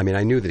it. I mean,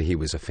 I knew that he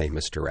was a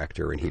famous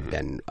director and he'd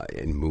been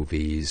in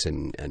movies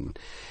and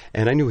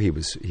I knew he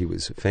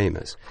was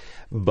famous,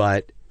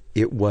 but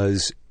it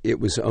was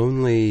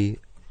only.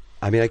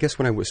 I mean, I guess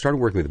when I started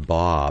working with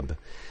Bob,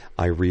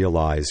 I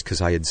realized,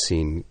 because I had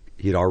seen,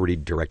 he'd already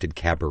directed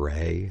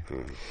Cabaret,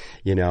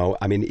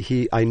 I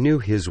mean, I knew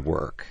his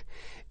work.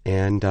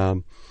 And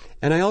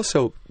I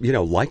also,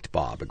 liked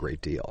Bob a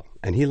great deal.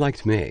 And he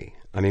liked me.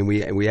 I mean,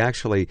 we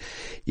actually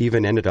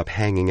even ended up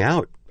hanging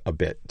out a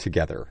bit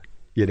together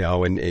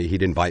And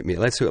he'd invite me.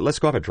 Let's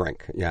go have a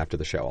drink after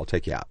the show. I'll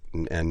take you out,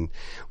 and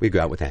we'd go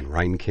out with Anne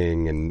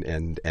Reinking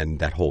and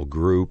that whole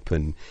group,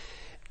 and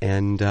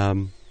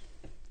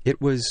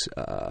it was,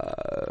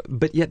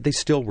 but yet they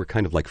still were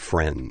kind of like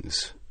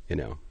friends,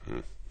 Yeah.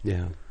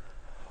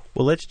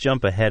 Well, let's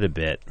jump ahead a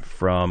bit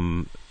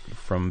from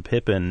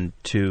Pippin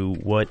to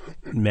what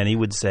many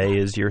would say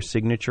is your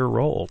signature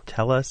role.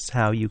 Tell us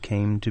how you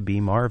came to be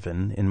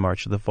Marvin in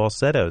March of the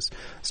Falsettos.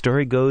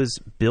 Story goes,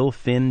 Bill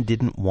Finn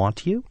didn't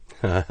want you?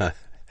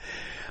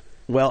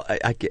 Well,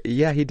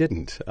 yeah, he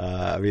didn't.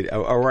 I'm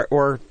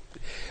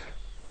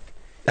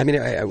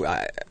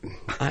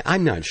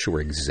not sure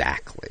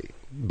exactly,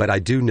 but I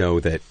do know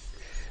that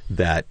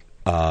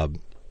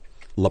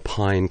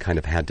Lapine kind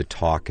of had to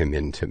talk him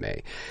into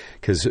me,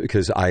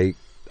 because I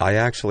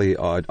actually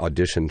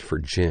auditioned for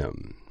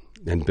Jim,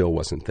 and Bill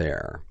wasn't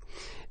there,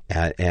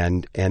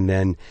 and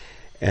then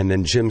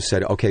Jim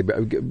said, "Okay,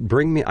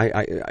 bring me.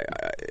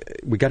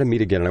 We got to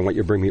meet again, and I want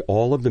you to bring me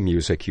all of the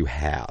music you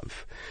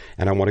have,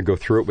 and I want to go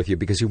through it with you,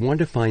 because you wanted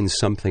to find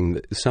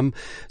something, some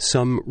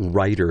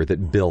writer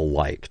that Bill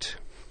liked."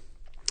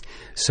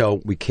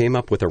 So we came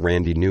up with a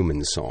Randy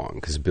Newman song,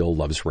 because Bill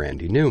loves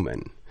Randy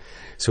Newman.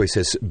 So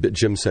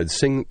Jim said,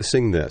 "Sing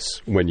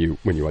this when you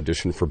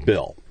audition for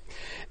Bill,"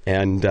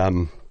 and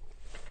I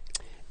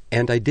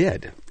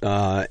did,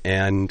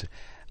 and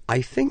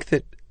I think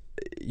that.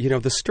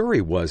 The story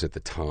was at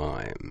the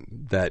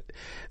time that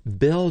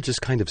Bill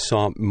just kind of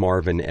saw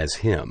Marvin as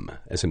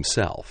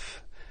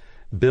himself.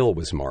 Bill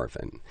was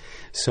Marvin.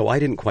 So I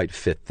didn't quite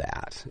fit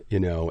that,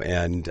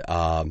 and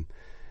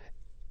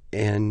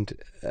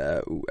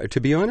to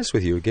be honest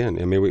with you,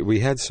 again, I mean, we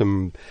had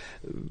some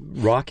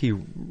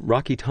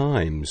rocky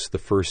times the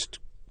first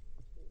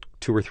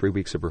 2 or 3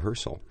 weeks of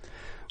rehearsal,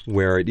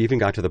 where it even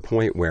got to the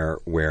point where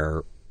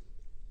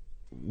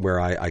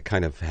I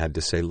kind of had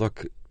to say,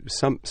 look,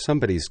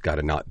 somebody's got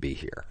to not be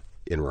here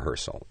in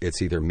rehearsal.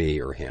 It's either me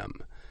or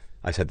him.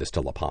 I said this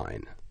to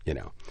Lapine,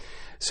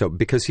 So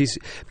because he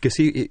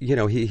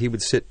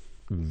would sit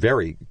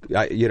very,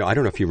 I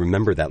don't know if you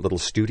remember that little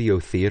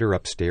studio theater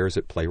upstairs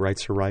at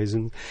Playwrights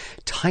Horizon,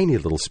 tiny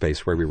little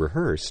space where we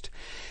rehearsed,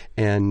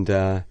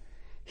 and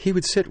he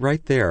would sit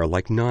right there,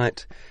 like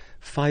not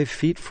 5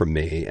 feet from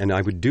me, and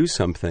I would do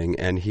something,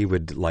 and he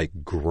would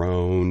like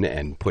groan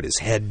and put his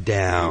head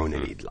down,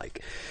 and he'd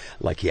like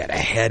he had a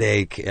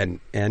headache,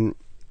 and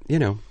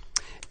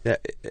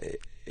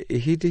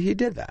he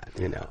did that.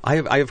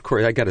 I of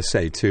course I got to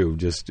say too,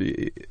 just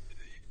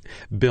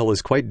Bill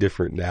is quite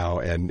different now,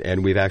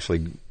 and we've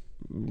actually.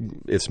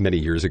 It's many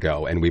years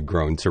ago, and we've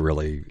grown to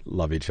really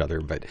love each other.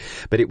 But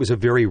it was a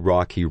very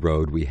rocky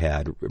road we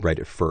had right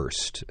at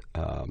first.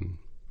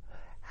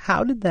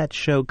 How did that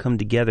show come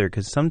together?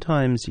 Because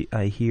sometimes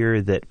I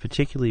hear that,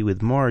 particularly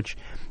with March,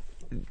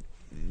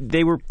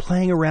 they were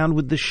playing around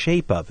with the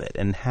shape of it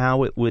and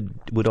how it would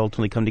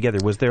ultimately come together.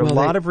 Was there a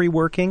lot of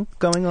reworking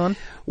going on?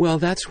 Well,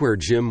 that's where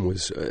Jim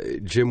was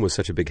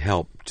such a big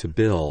help to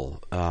Bill.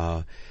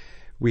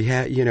 We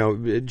had,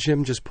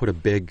 Jim just had a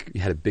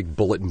big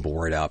bulletin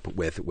board up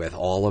with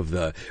all of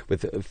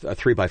with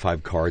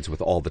 3x5 cards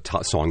with all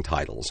the song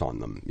titles on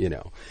them,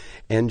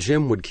 and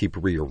Jim would keep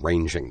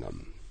rearranging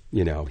them.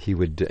 He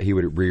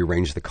would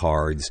rearrange the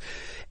cards,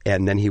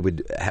 and then he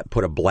would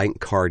put a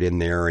blank card in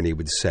there, and he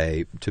would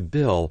say to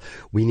Bill,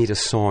 "We need a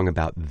song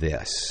about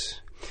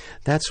this."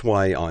 That's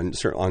why on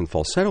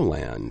Falsetto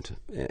Land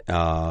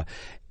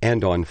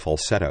and on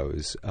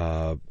Falsettos,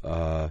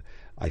 I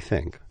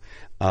think.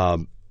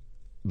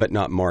 But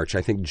not March.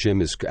 I think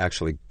Jim is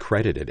actually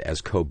credited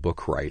as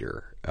co-book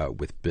writer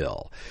with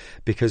Bill,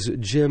 because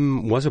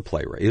Jim is a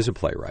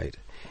playwright,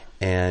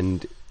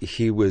 and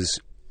he was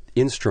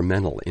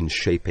instrumental in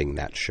shaping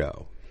that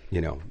show,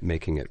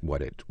 making it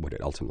what it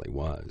ultimately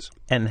was.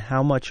 And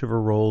how much of a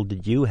role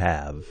did you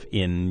have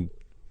in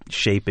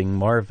shaping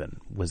Marvin?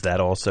 Was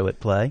that also at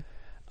play?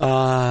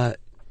 Not.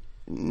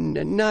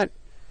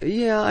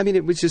 Yeah, I mean,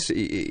 it was just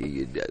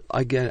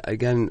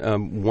again.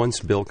 Once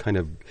Bill kind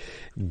of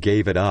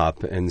gave it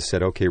up and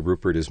said, "Okay,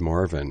 Rupert is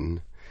Marvin,"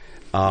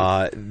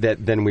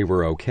 then we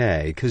were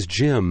okay, because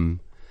Jim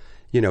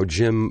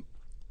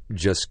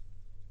just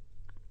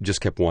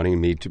kept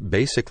wanting me to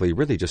basically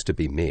really just to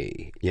be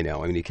me. I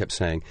mean, he kept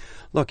saying,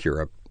 "Look,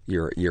 you're a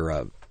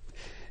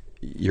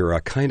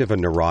kind of a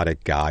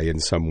neurotic guy in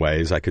some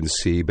ways, I can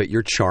see, but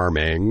you're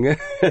charming,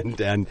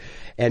 and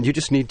you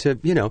just need to,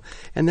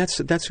 and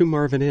that's who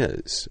Marvin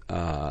is."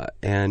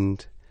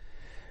 And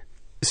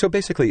so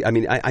basically, I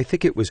mean, I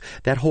think it was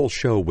that whole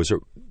show was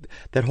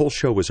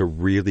a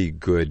really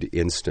good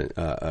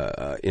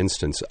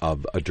instance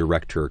of a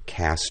director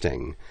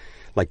casting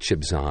like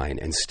Chip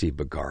Zien and Steve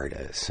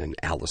Bogardus and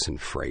Allison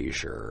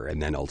Frazier,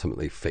 and then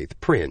ultimately Faith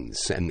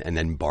Prince, and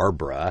then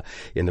Barbara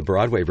in the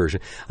Broadway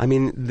version. I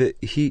mean,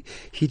 he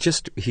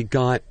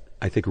got,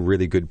 I think,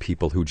 really good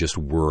people who just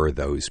were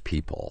those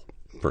people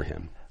for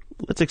him.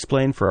 Let's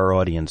explain for our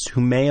audience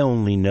who may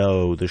only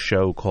know the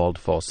show called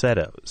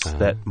Falsettos,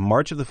 that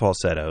March of the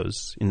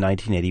Falsettos in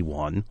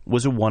 1981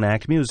 was a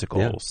one-act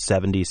musical,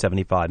 70,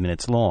 75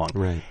 minutes long.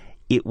 Right.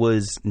 it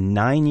was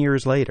 9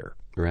 years later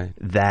Right.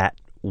 that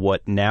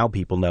what now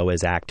people know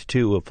as Act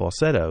Two of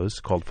Falsettos,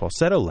 called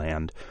Falsetto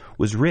Land,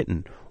 was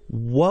written.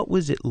 What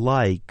was it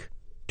like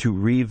to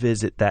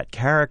revisit that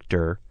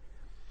character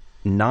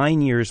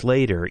 9 years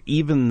later,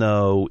 even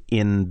though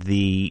in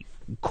the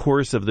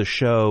course of the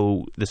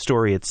show, the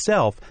story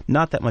itself,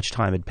 not that much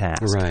time had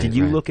passed? Right, Did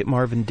you right. look at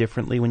Marvin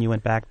differently when you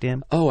went back to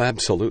him? Oh,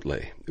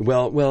 absolutely.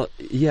 Well,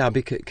 yeah,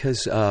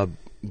 because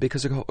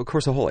of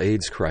course the whole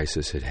AIDS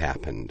crisis had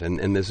happened,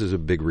 and this is a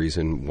big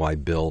reason why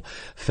Bill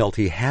felt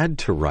he had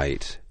to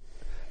write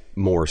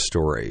more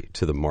story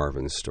to the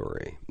Marvin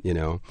story,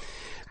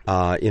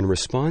 in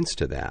response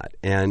to that,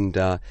 and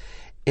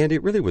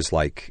it really was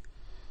like,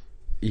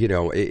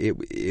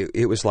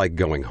 it was like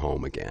going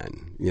home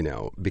again,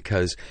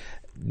 because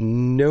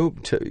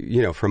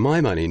for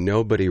my money,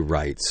 nobody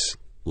writes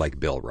like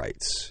Bill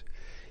writes.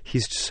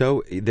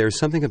 There's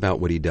something about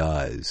what he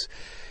does.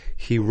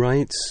 He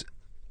writes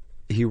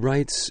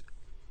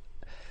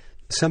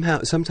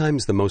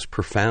sometimes the most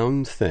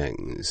profound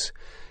things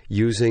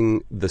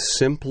using the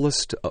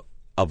simplest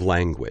of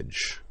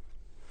language.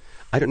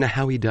 I don't know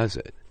how he does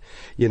it.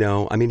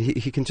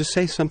 He can just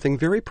say something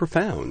very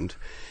profound,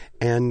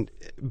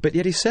 but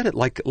yet he said it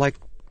like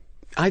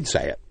I'd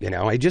say it.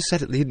 I just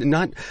said it.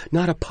 Not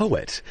a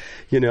poet.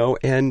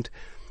 And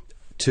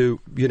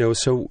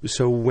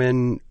so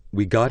when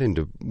we got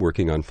into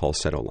working on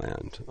Falsetto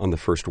Land, on the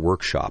first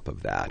workshop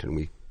of that, and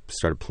we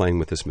started playing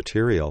with this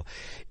material,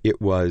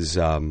 it was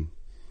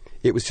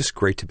just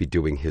great to be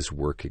doing his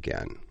work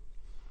again.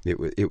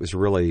 It was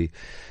really,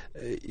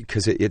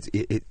 because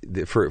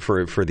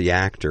for the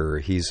actor,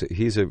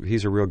 he's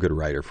a real good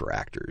writer for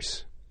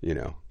actors.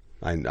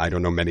 I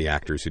don't know many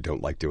actors who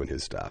don't like doing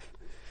his stuff.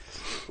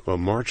 Well,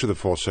 March of the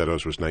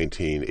Falsettos was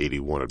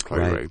 1981 at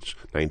Playwrights.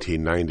 Right.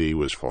 1990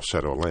 was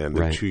Falsetto Land.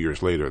 Then 2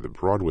 years later, the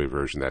Broadway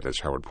version that, as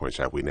Howard points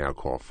out, we now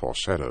call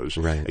Falsettos.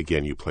 Right.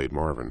 Again, you played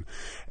Marvin.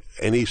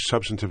 Any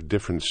substantive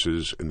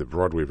differences in the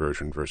Broadway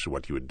version versus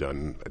what you had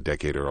done a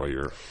decade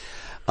earlier?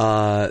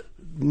 Not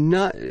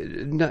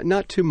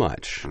too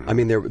much. Mm-hmm. I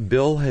mean,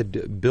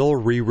 Bill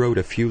rewrote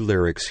a few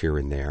lyrics here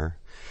and there.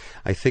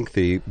 I think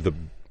the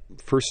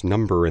first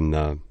number in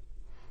the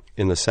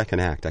second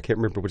act, I can't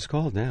remember what it's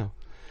called now,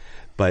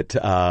 but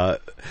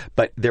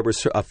there were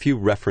a few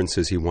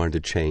references he wanted to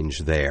change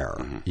there,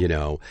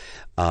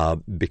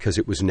 mm-hmm. Because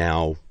it was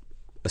now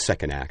a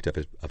second act of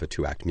a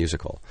 2-act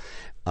musical.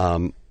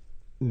 I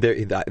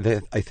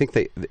think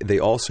they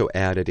also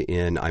added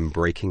in "I'm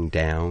Breaking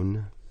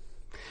Down,"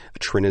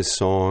 Trina's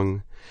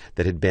song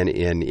that had been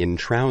in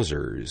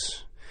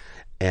Trousers,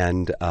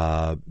 and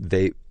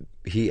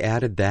he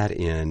added that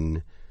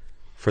in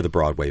for the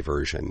Broadway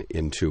version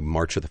into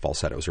March of the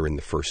Falsettos, or in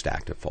the first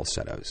act of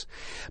Falsettos.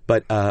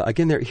 But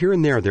again, here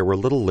and there were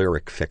little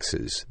lyric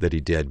fixes that he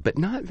did, but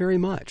not very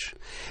much.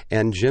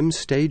 And Jim's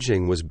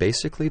staging was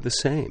basically the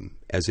same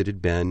as it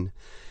had been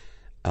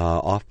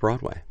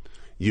off-Broadway.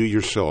 You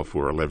yourself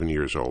were 11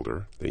 years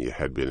older than you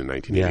had been in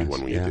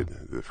 1981 when you did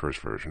the first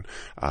version.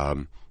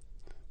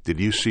 Did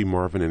you see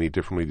Marvin any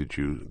differently? Did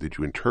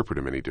you interpret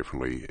him any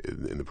differently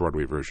in the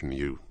Broadway version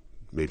you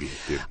maybe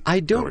did?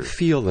 I don't earlier?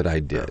 feel that I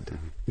did.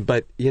 Mm-hmm.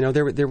 But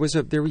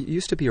there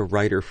used to be a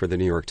writer for the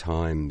New York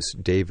Times,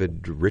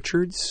 David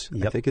Richards,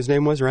 yep. I think his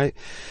name was, right?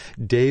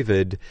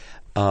 David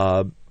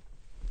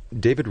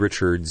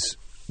Richards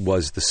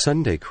was the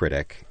Sunday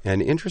critic,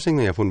 and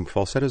interestingly enough, when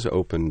Falsettos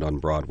opened on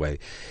Broadway,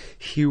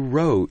 he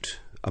wrote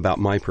about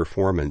my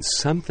performance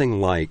something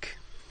like,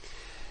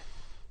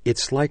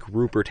 "It's like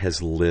Rupert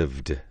has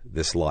lived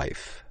this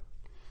life."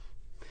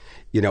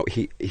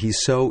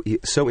 He's so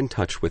in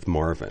touch with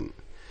Marvin,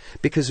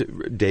 because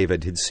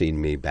David had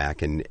seen me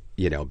back in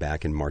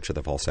March of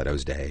the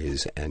Falsettos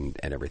days and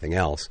everything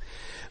else.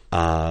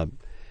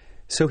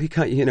 So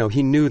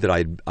he knew that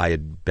I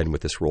had been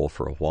with this role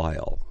for a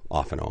while,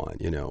 off and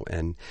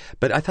on,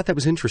 but I thought that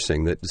was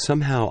interesting that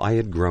somehow I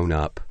had grown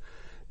up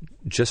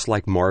just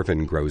like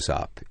Marvin grows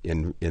up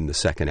in the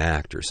second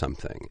act or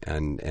something,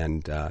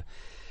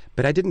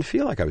 but I didn't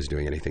feel like I was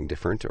doing anything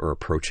different or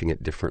approaching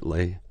it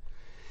differently.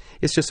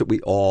 It's just that we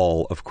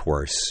all, of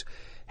course,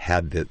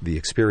 had the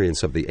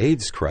experience of the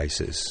AIDS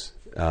crisis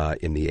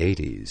in the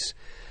 80s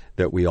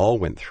that we all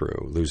went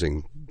through,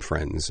 losing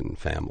friends and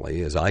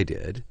family, as I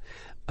did.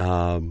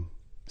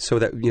 So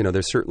that,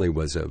 there certainly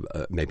was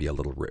maybe a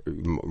little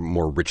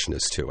more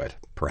richness to it,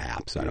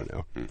 perhaps. I don't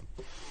know.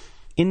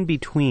 In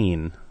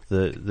between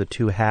the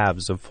two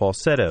halves of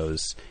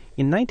Falsettos,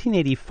 in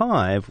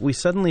 1985, we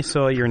suddenly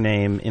saw your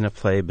name in a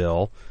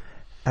playbill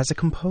as a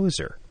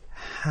composer.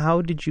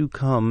 How did you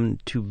come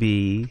to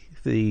be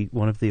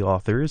one of the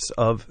authors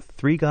of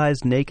Three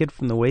Guys Naked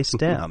from the Waist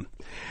Down?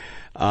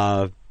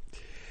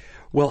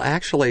 Well,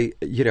 actually,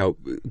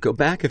 go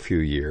back a few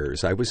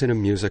years. I was in a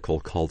musical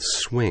called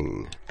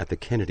Swing at the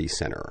Kennedy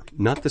Center.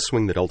 Not the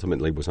Swing that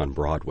ultimately was on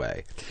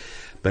Broadway,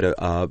 but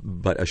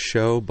a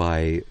show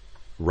by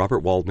Robert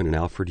Waldman and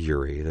Alfred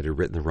Urey that had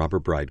written The Robber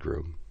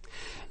Bridegroom.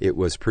 It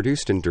was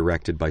produced and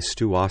directed by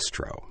Stu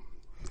Ostro.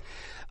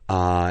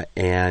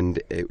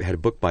 And it had a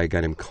book by a guy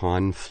named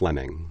Con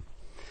Fleming.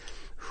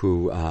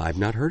 who I've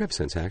not heard of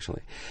since,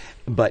 actually.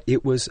 But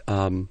it was,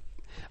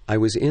 I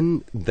was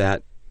in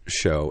that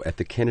show at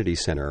the Kennedy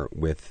Center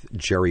with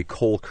Jerry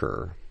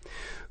Colker,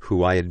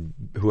 who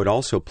had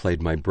also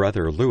played my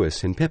brother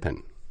Louis in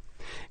Pippin.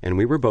 And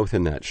we were both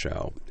in that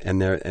show.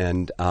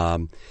 And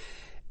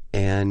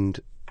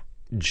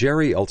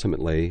Jerry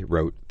ultimately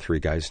wrote Three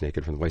Guys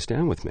Naked from the Waist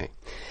Down with me.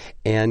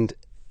 And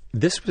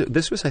this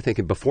was, I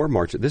think, before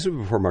March. This was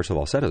before March of the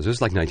Falsettos. This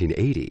was like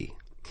 1980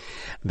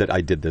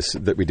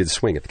 that we did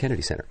Swing at the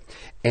Kennedy Center.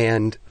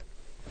 And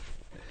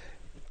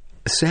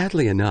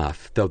sadly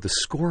enough, though the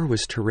score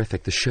was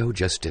terrific, the show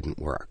just didn't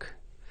work.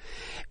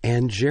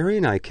 And Jerry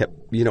and I kept,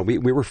 we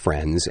were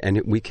friends,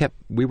 and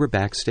we were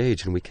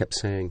backstage, and we kept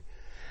saying,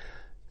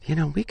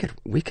 we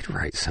could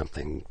write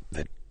something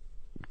that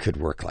could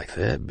work like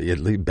that,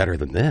 better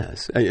than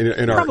this.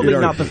 Probably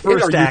not the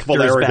first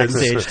actors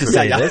backstage to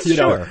say this.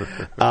 Sure.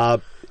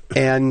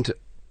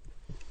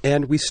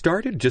 And we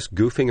started just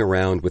goofing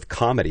around with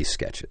comedy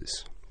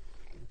sketches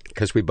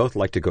because we both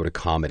like to go to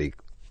comedy,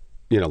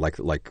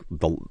 like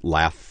the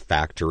Laugh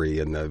Factory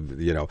and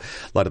a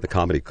lot of the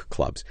comedy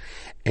clubs.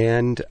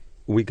 And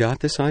we got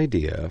this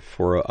idea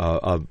for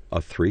a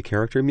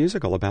 3-character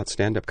musical about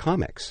stand-up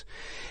comics.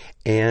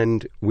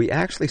 And we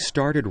actually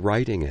started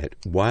writing it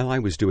while I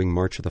was doing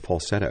March of the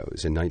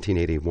Falsettos in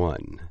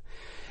 1981.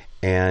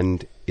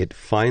 And it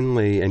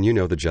finally, and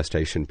the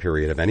gestation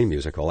period of any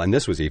musical, and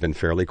this was even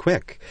fairly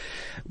quick.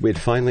 It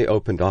finally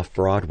opened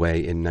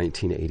off-Broadway in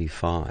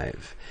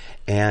 1985.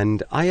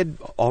 And I had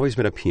always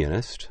been a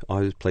pianist. I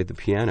always played the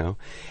piano.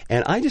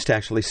 And I just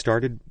actually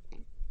started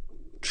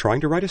trying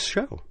to write a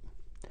show.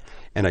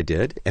 And I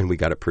did, and we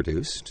got it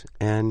produced,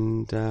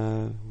 and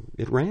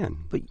it ran.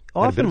 But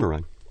had a bit of a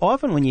run.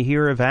 Often when you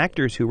hear of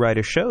actors who write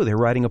a show, they're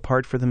writing a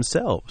part for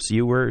themselves.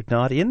 You were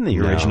not in the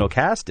original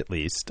cast, at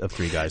least, of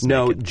Three Guys Naked.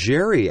 No,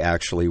 Jerry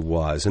actually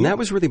was. And that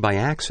was really by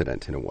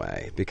accident, in a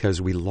way,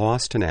 because we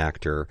lost an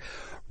actor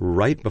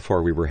right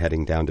before we were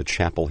heading down to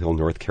Chapel Hill,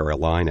 North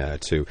Carolina,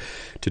 to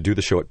do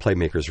the show at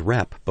Playmakers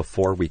Rep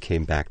before we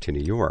came back to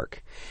New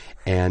York.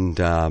 And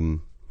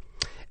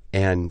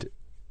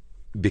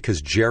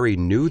because Jerry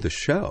knew the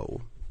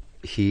show,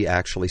 he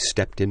actually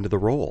stepped into the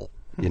role.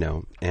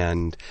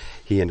 And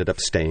he ended up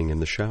staying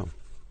in the show.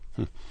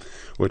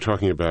 We're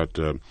talking about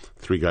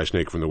Three Guys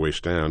Naked from the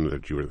Waist Down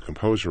that you were the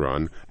composer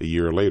on. A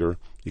year later,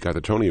 you got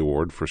the Tony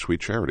Award for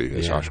Sweet Charity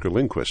as Oscar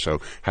Lindquist.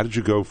 So how did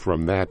you go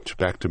from that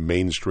back to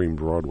mainstream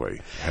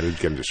Broadway? How did you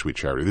get into Sweet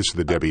Charity? This is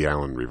the Debbie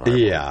Allen revival.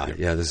 Yeah.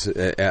 This,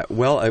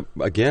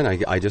 again,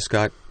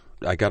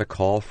 I got a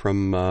call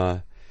from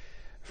Bob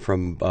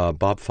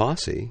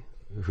Fosse,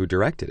 who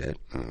directed it,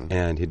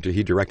 and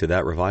he directed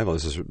that revival.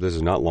 This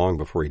is not long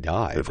before he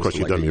died. And of course,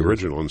 he'd done the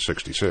original in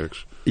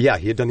 '66. Yeah,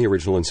 he had done the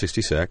original in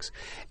 '66,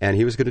 and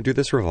he was going to do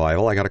this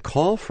revival. I got a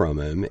call from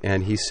him,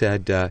 and he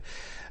said, I'd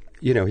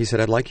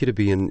like you to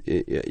be in,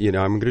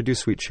 I'm going to do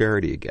Sweet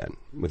Charity again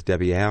with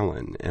Debbie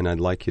Allen, and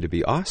I'd like you to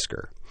be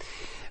Oscar,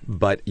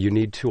 but you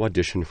need to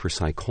audition for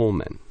Cy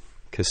Coleman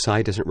because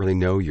Cy doesn't really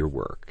know your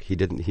work. He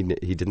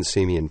didn't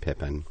see me in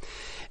Pippin,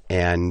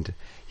 and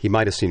he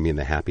might have seen me in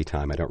The Happy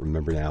Time. I don't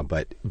remember now,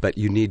 but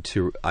you need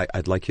to.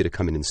 I'd like you to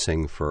come in and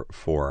sing for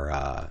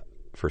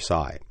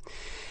Cy.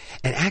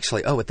 And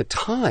actually, at the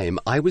time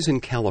I was in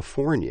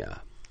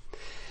California,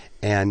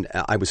 and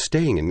I was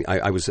staying in.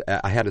 I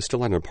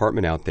still had an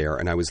apartment out there,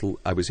 and I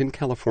was in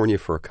California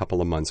for a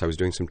couple of months. I was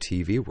doing some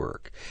TV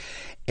work,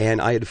 and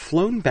I had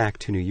flown back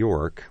to New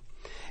York.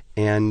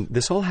 And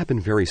this all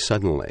happened very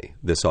suddenly.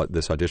 This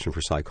audition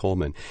for Cy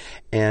Coleman,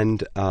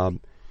 and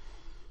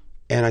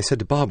I said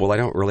to Bob, well, I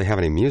don't really have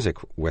any music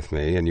with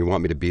me, and you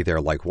want me to be there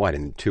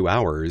in 2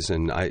 hours?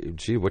 And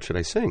what should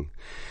I sing?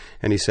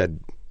 And he said,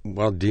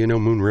 well, do you know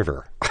Moon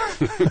River?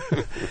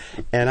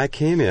 And I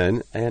came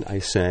in and I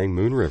sang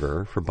Moon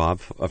River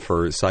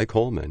for Cy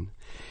Coleman,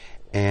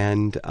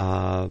 and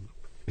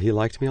he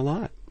liked me a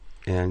lot,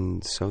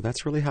 and so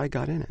that's really how I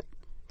got in it.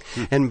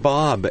 And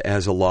Bob,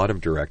 as a lot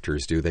of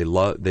directors do, they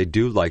love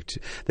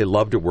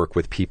to work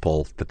with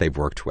people that they've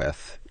worked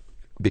with.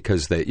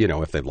 Because they,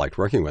 if they've liked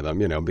working with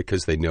them,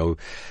 because they know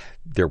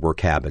their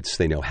work habits,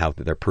 they know how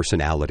their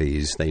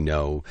personalities, they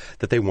know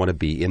that they want to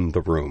be in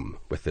the room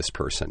with this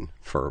person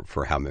for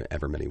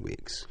however many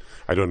weeks.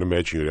 I don't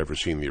imagine you'd ever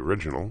seen the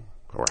original,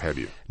 or have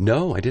you?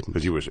 No, I didn't.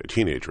 Because you was a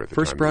teenager at the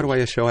time. First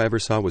Broadway show I ever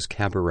saw was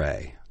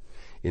Cabaret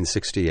in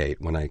 '68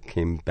 when I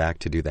came back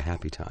to do The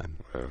Happy Time.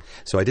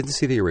 So I didn't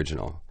see the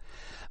original.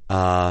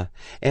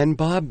 And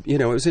Bob,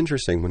 it was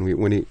interesting when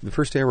the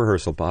first day of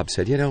rehearsal, Bob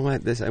said, "You know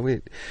what,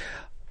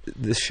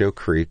 this show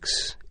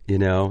creaks. We're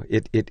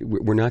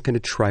not going to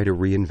try to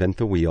reinvent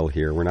the wheel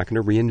here. We're not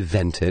going to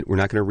reinvent it. We're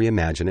not going to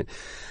reimagine it.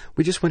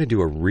 We just want to do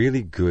a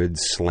really good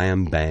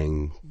slam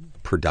bang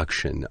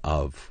production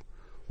of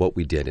what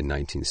we did in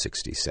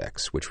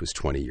 1966, which was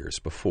 20 years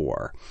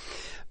before.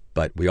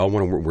 But we're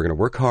going to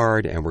work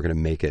hard, and we're going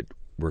to make it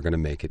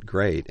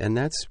great." And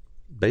that's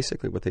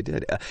basically what they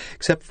did,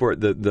 except for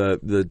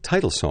the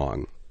title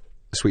song,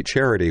 Sweet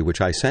Charity,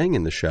 which I sang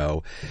in the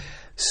show.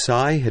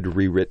 Cy had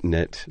rewritten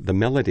it, the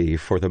melody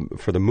for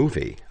the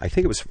movie. I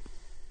think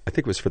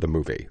it was for the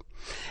movie,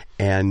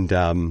 and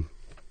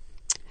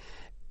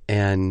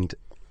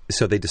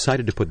so they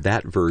decided to put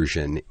that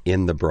version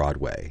in the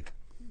Broadway,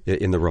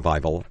 in the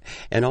revival.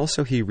 And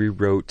also he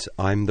rewrote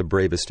 "I'm the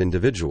Bravest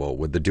Individual"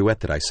 with the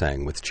duet that I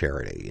sang with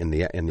Charity in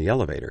the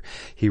elevator.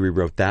 He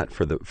rewrote that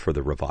for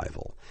the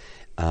revival.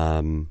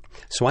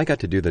 So I got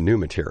to do the new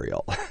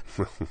material.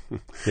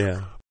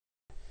 Yeah.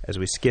 As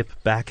we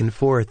skip back and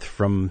forth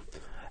from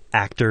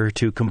actor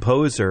to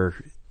composer,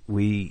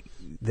 we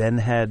then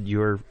had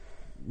your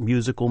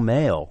musical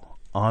Male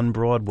on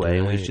Broadway,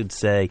 and we should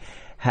say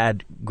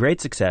had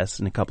great success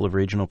in a couple of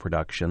regional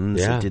productions.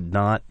 Yeah. It did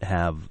not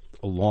have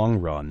a long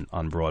run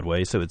on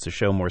Broadway, so it's a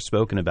show more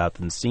spoken about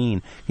than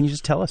seen. Can you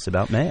just tell us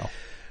about Male?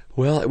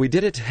 Well, we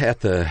did it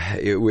at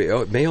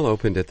Male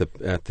opened at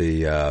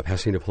the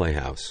Pasadena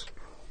Playhouse.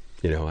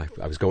 I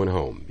was going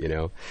home,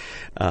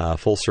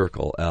 full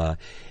circle.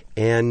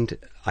 And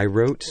I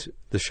wrote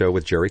the show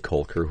with Jerry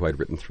Colker, who I'd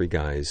written Three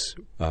Guys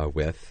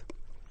with.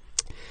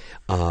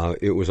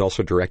 It was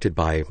also directed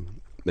by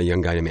a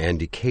young guy named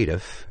Andy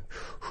Cadiff,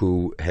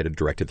 who had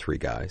directed Three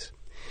Guys.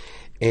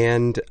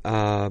 And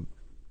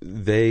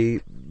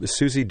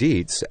Susie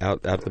Dietz,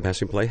 out at the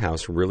Pasadena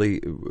Playhouse,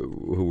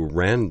 who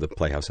ran the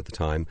Playhouse at the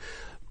time,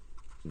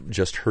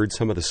 just heard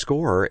some of the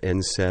score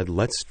and said,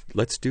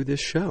 let's do this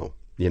show,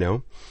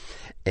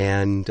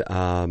 And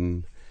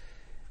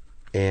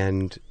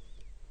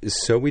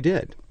so we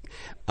did.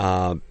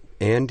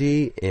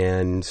 Andy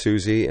and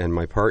Susie and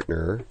my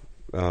partner,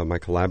 my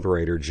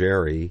collaborator,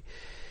 Jerry,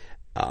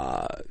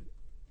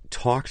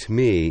 talked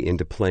me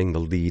into playing the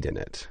lead in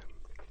it.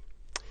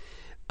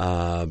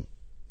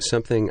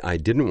 Something I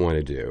didn't want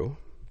to do,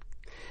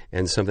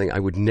 and something I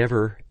would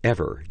never,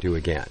 ever do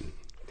again.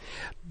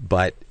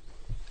 But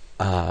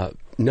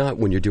not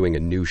when you're doing a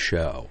new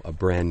show, a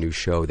brand new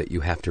show that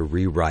you have to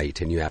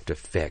rewrite and you have to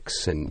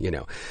fix, and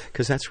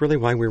because that's really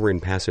why we were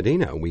in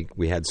Pasadena.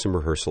 We had some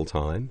rehearsal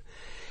time,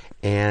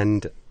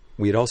 and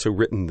we had also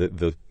written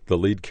the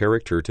lead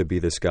character to be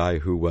this guy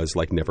who was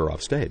like never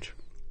off stage.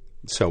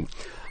 So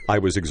I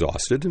was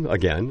exhausted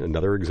again,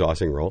 another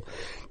exhausting role.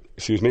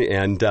 Excuse me,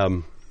 and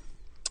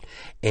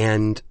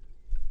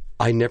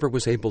I never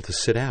was able to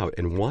sit out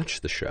and watch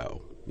the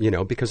show,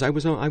 because I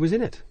was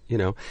in it,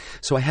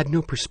 so I had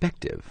no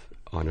perspective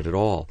on it at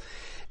all,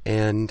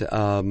 and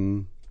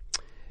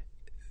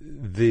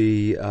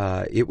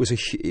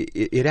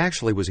it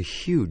actually was a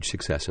huge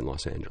success in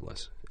Los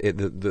Angeles.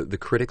 The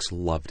critics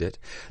loved it,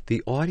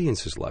 the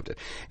audiences loved it,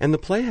 and the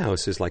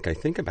Playhouse is like I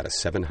think about a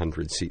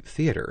 700-seat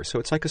theater, so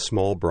it's like a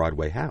small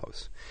Broadway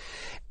house,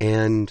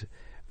 and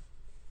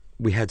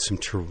we had some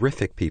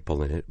terrific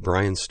people in it.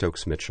 Brian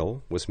Stokes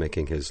Mitchell was going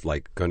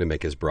to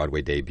make his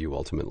Broadway debut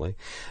ultimately.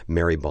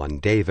 Mary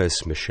Bond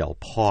Davis, Michelle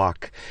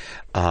Pauk,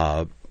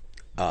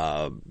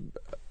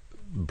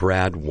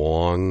 Brad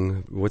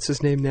Wong. What's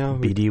his name now?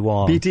 B.D.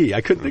 Wong. B.D.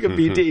 I couldn't think of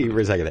B.D. for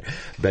a second there,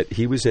 but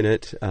he was in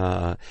it.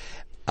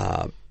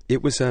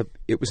 It was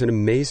an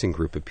amazing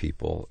group of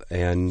people,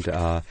 and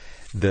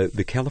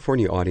the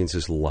California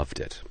audiences loved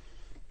it.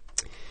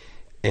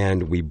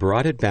 And we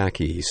brought it back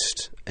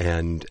east,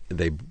 and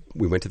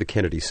we went to the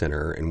Kennedy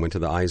Center and went to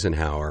the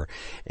Eisenhower,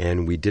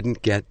 and we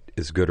didn't get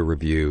as good a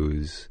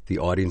reviews. The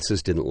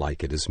audiences didn't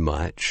like it as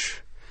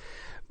much,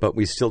 but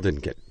we still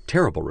didn't get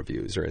terrible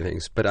reviews or anything.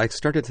 But I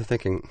started to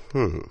thinking,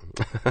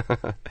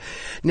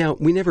 Now,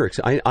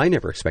 I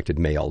never expected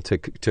Male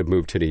to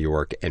move to New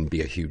York and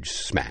be a huge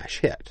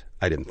smash hit.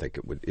 I didn't think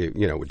it would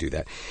do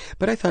that.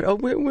 But I thought,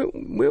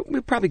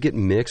 we'll probably get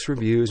mixed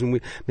reviews, and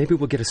maybe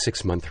we'll get a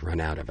 6-month run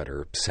out of it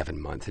or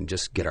 7-month and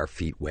just get our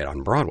feet wet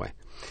on Broadway.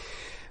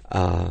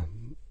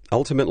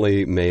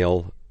 Ultimately,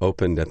 Male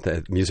opened at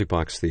the Music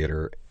Box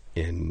Theater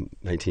in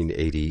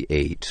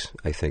 1988,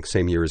 I think,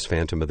 same year as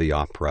Phantom of the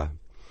Opera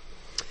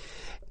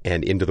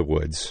and Into the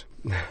Woods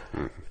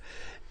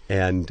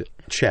and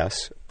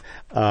Chess.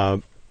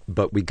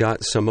 But we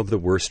got some of the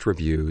worst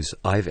reviews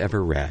I've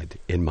ever read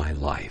in my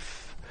life.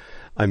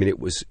 I mean, it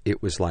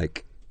was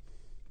like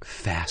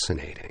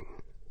fascinating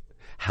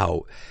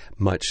how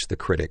much the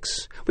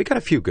critics. We got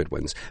a few good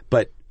ones,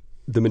 but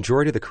the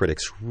majority of the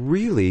critics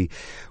really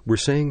were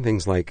saying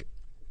things like,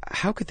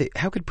 "How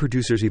could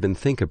producers even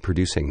think of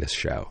producing this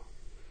show?"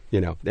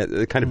 Kind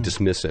of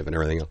dismissive and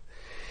everything else.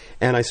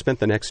 And I spent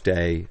the next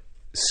day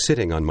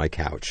sitting on my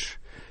couch,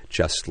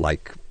 just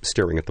like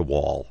staring at the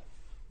wall,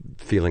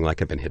 feeling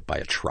like I've been hit by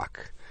a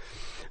truck.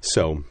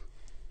 So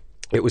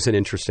it was an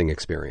interesting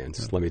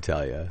experience, let me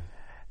tell you.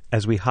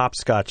 As we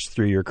hopscotch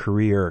through your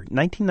career,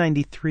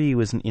 1993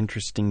 was an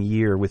interesting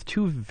year with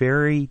two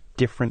very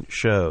different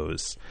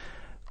shows.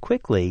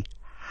 Quickly,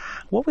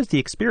 what was the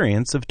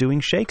experience of doing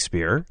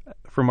Shakespeare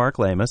for Mark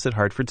Lamas at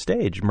Hartford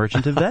Stage,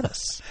 Merchant of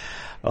Venice?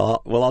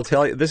 Well, I'll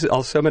tell you this.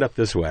 I'll sum it up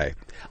this way.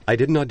 I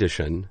didn't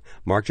audition.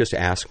 Mark just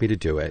asked me to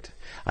do it.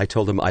 I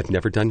told him I've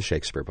never done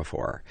Shakespeare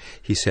before.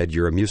 He said,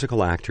 "You're a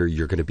musical actor.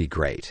 You're going to be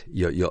great.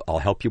 I'll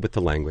help you with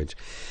the language."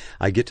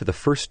 I get to the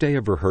first day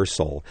of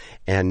rehearsal,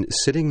 and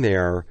sitting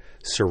there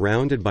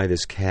surrounded by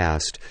this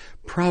cast.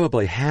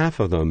 Probably half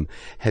of them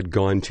had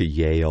gone to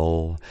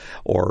Yale,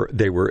 or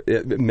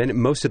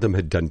most of them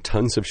had done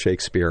tons of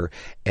Shakespeare.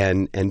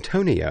 And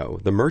Antonio,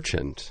 the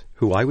merchant,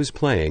 who I was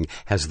playing,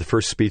 has the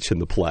first speech in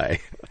the play.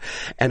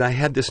 And I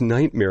had this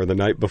nightmare the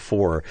night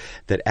before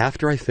that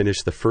after I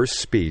finished the first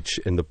speech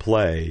in the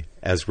play,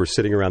 as we're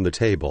sitting around the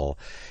table,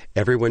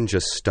 everyone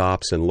just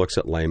stops and looks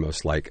at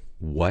Lamos like,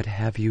 "What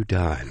have you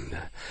done?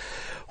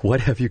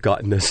 What have you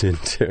gotten us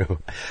into?"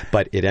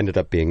 But it ended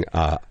up being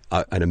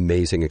an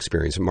amazing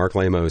experience. Mark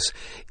Lamos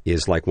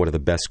is like one of the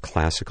best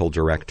classical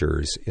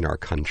directors in our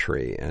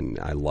country, and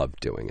I love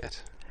doing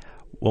it.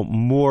 Well,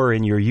 more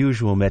in your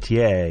usual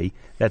métier,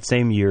 that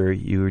same year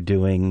you were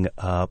doing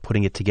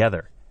Putting It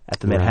Together at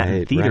the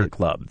Manhattan Theater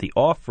Club, the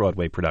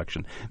off-Broadway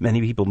production.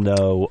 Many people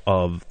know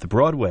of the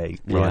Broadway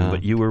run,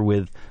 but you were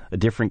with a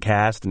different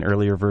cast, an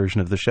earlier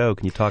version of the show.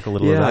 Can you talk a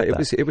little about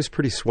that? It was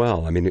pretty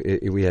swell. I mean,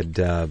 we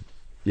had...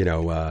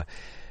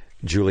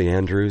 Julie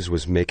Andrews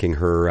was making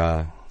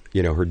her,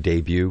 her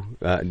debut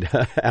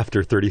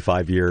after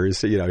 35 years.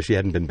 She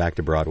hadn't been back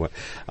to Broadway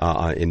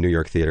in New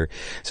York theater.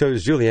 So it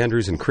was Julie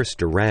Andrews and Chris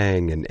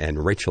Durang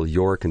and Rachel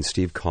York and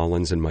Steve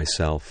Collins and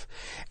myself,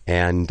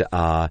 and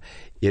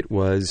it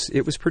was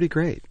pretty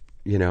great.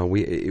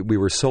 We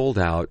were sold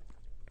out.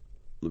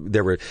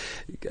 There were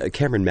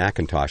Cameron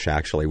McIntosh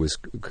actually was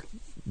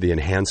the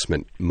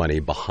enhancement money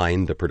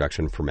behind the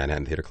production for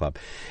Manhattan Theater Club,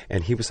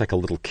 and he was like a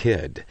little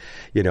kid,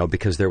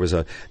 because there was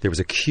a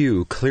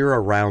queue clear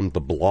around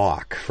the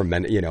block from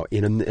in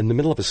the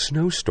middle of a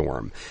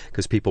snowstorm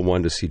because people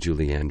wanted to see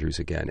Julie Andrews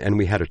again, and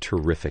we had a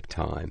terrific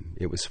time.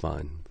 It was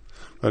fun.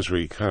 As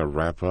we kind of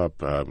wrap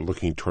up,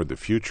 looking toward the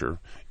future,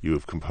 you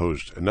have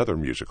composed another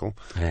musical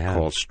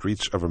called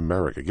Streets of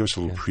America. Give us a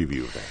little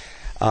preview of that.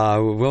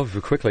 Well,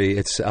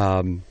 quickly,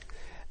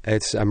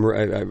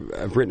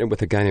 I've written it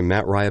with a guy named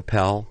Matt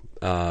Riopel,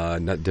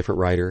 a different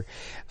writer.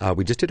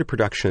 We just did a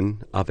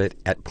production of it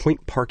at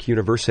Point Park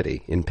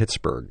University in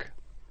Pittsburgh,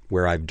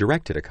 where I've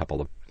directed a couple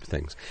of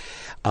things.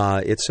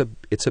 It's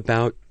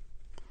about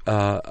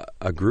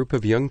a group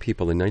of young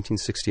people in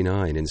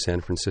 1969 in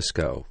San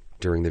Francisco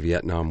during the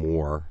Vietnam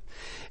War,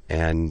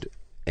 and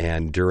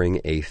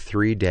during a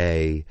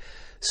 3-day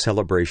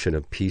celebration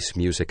of peace,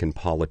 music, and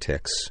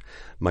politics,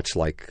 much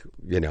like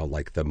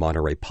the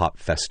Monterey Pop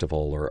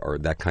Festival or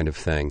that kind of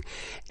thing.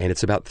 And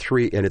it's about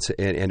and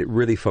it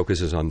really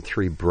focuses on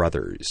 3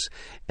 brothers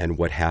and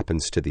what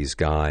happens to these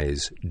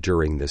guys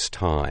during this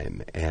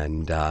time.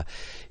 And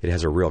it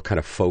has a real kind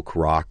of folk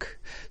rock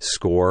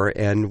score,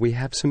 and we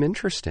have some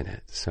interest in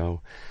it.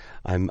 So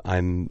I'm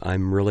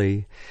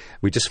really.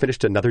 We just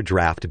finished another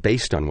draft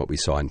based on what we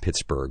saw in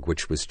Pittsburgh,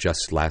 which was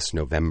just last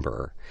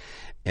November,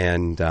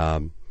 and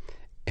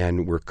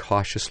we're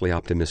cautiously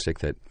optimistic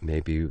that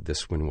maybe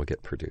this one will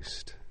get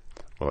produced.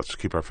 Well, let's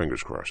keep our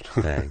fingers crossed.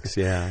 Thanks.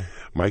 Yeah,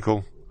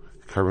 Michael,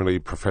 currently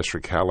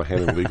Professor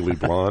Callahan in Legally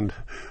Blonde.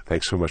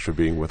 Thanks so much for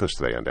being with us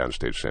today on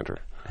Downstage Center.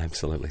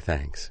 Absolutely.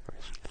 Thanks.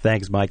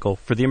 Thanks, Michael.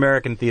 For the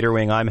American Theater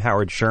Wing, I'm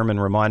Howard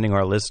Sherman, reminding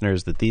our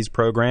listeners that these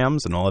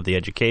programs and all of the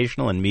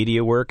educational and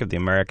media work of the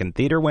American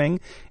Theater Wing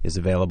is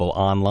available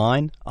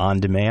online, on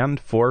demand,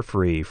 for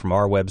free from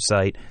our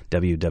website,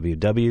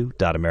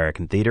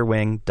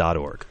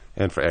 www.americantheaterwing.org.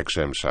 And for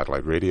XM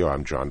Satellite Radio,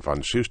 I'm John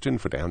von Soosten.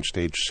 For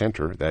Downstage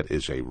Center, that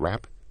is a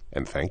wrap,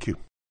 and thank you.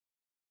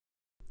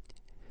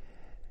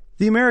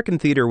 The American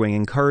Theater Wing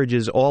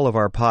encourages all of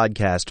our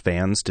podcast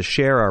fans to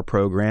share our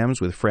programs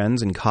with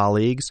friends and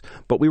colleagues,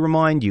 but we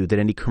remind you that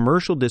any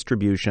commercial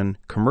distribution,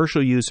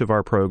 commercial use of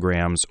our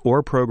programs,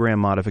 or program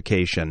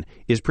modification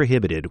is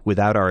prohibited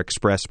without our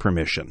express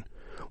permission.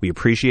 We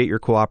appreciate your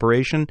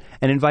cooperation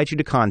and invite you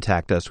to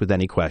contact us with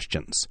any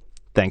questions.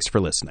 Thanks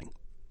for listening.